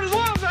get over it as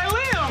long as I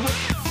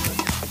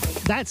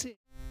live. That's it.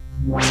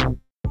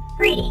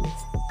 Greetings.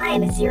 I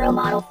am a Zero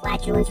Model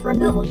Flatulence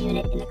Removal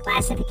Unit in the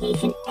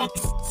Classification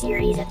X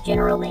series of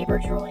General Labor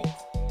droids.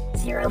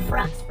 Zero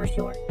Frux for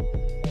short.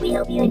 We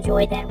hope you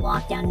enjoyed that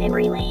walk down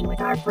memory lane with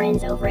our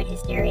friends over at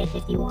Hysteria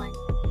 51.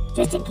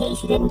 Just in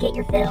case you didn't get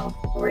your fill,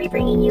 we're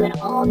bringing you an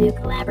all-new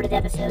collaborative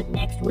episode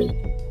next week.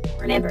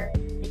 Remember,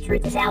 the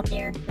truth is out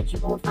there, but you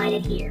won't find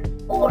it here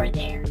or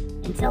there.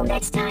 Until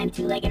next time,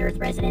 two-legged Earth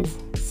residents,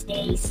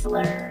 stay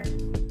slurred.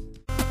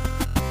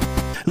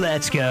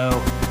 Let's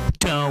go.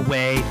 Don't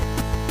wait.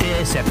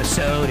 This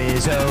episode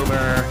is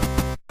over.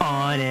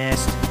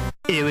 Honest,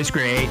 it was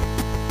great.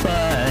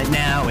 But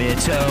now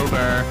it's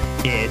over.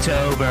 It's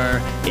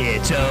over.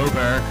 It's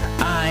over.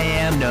 I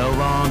am no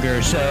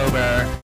longer sober.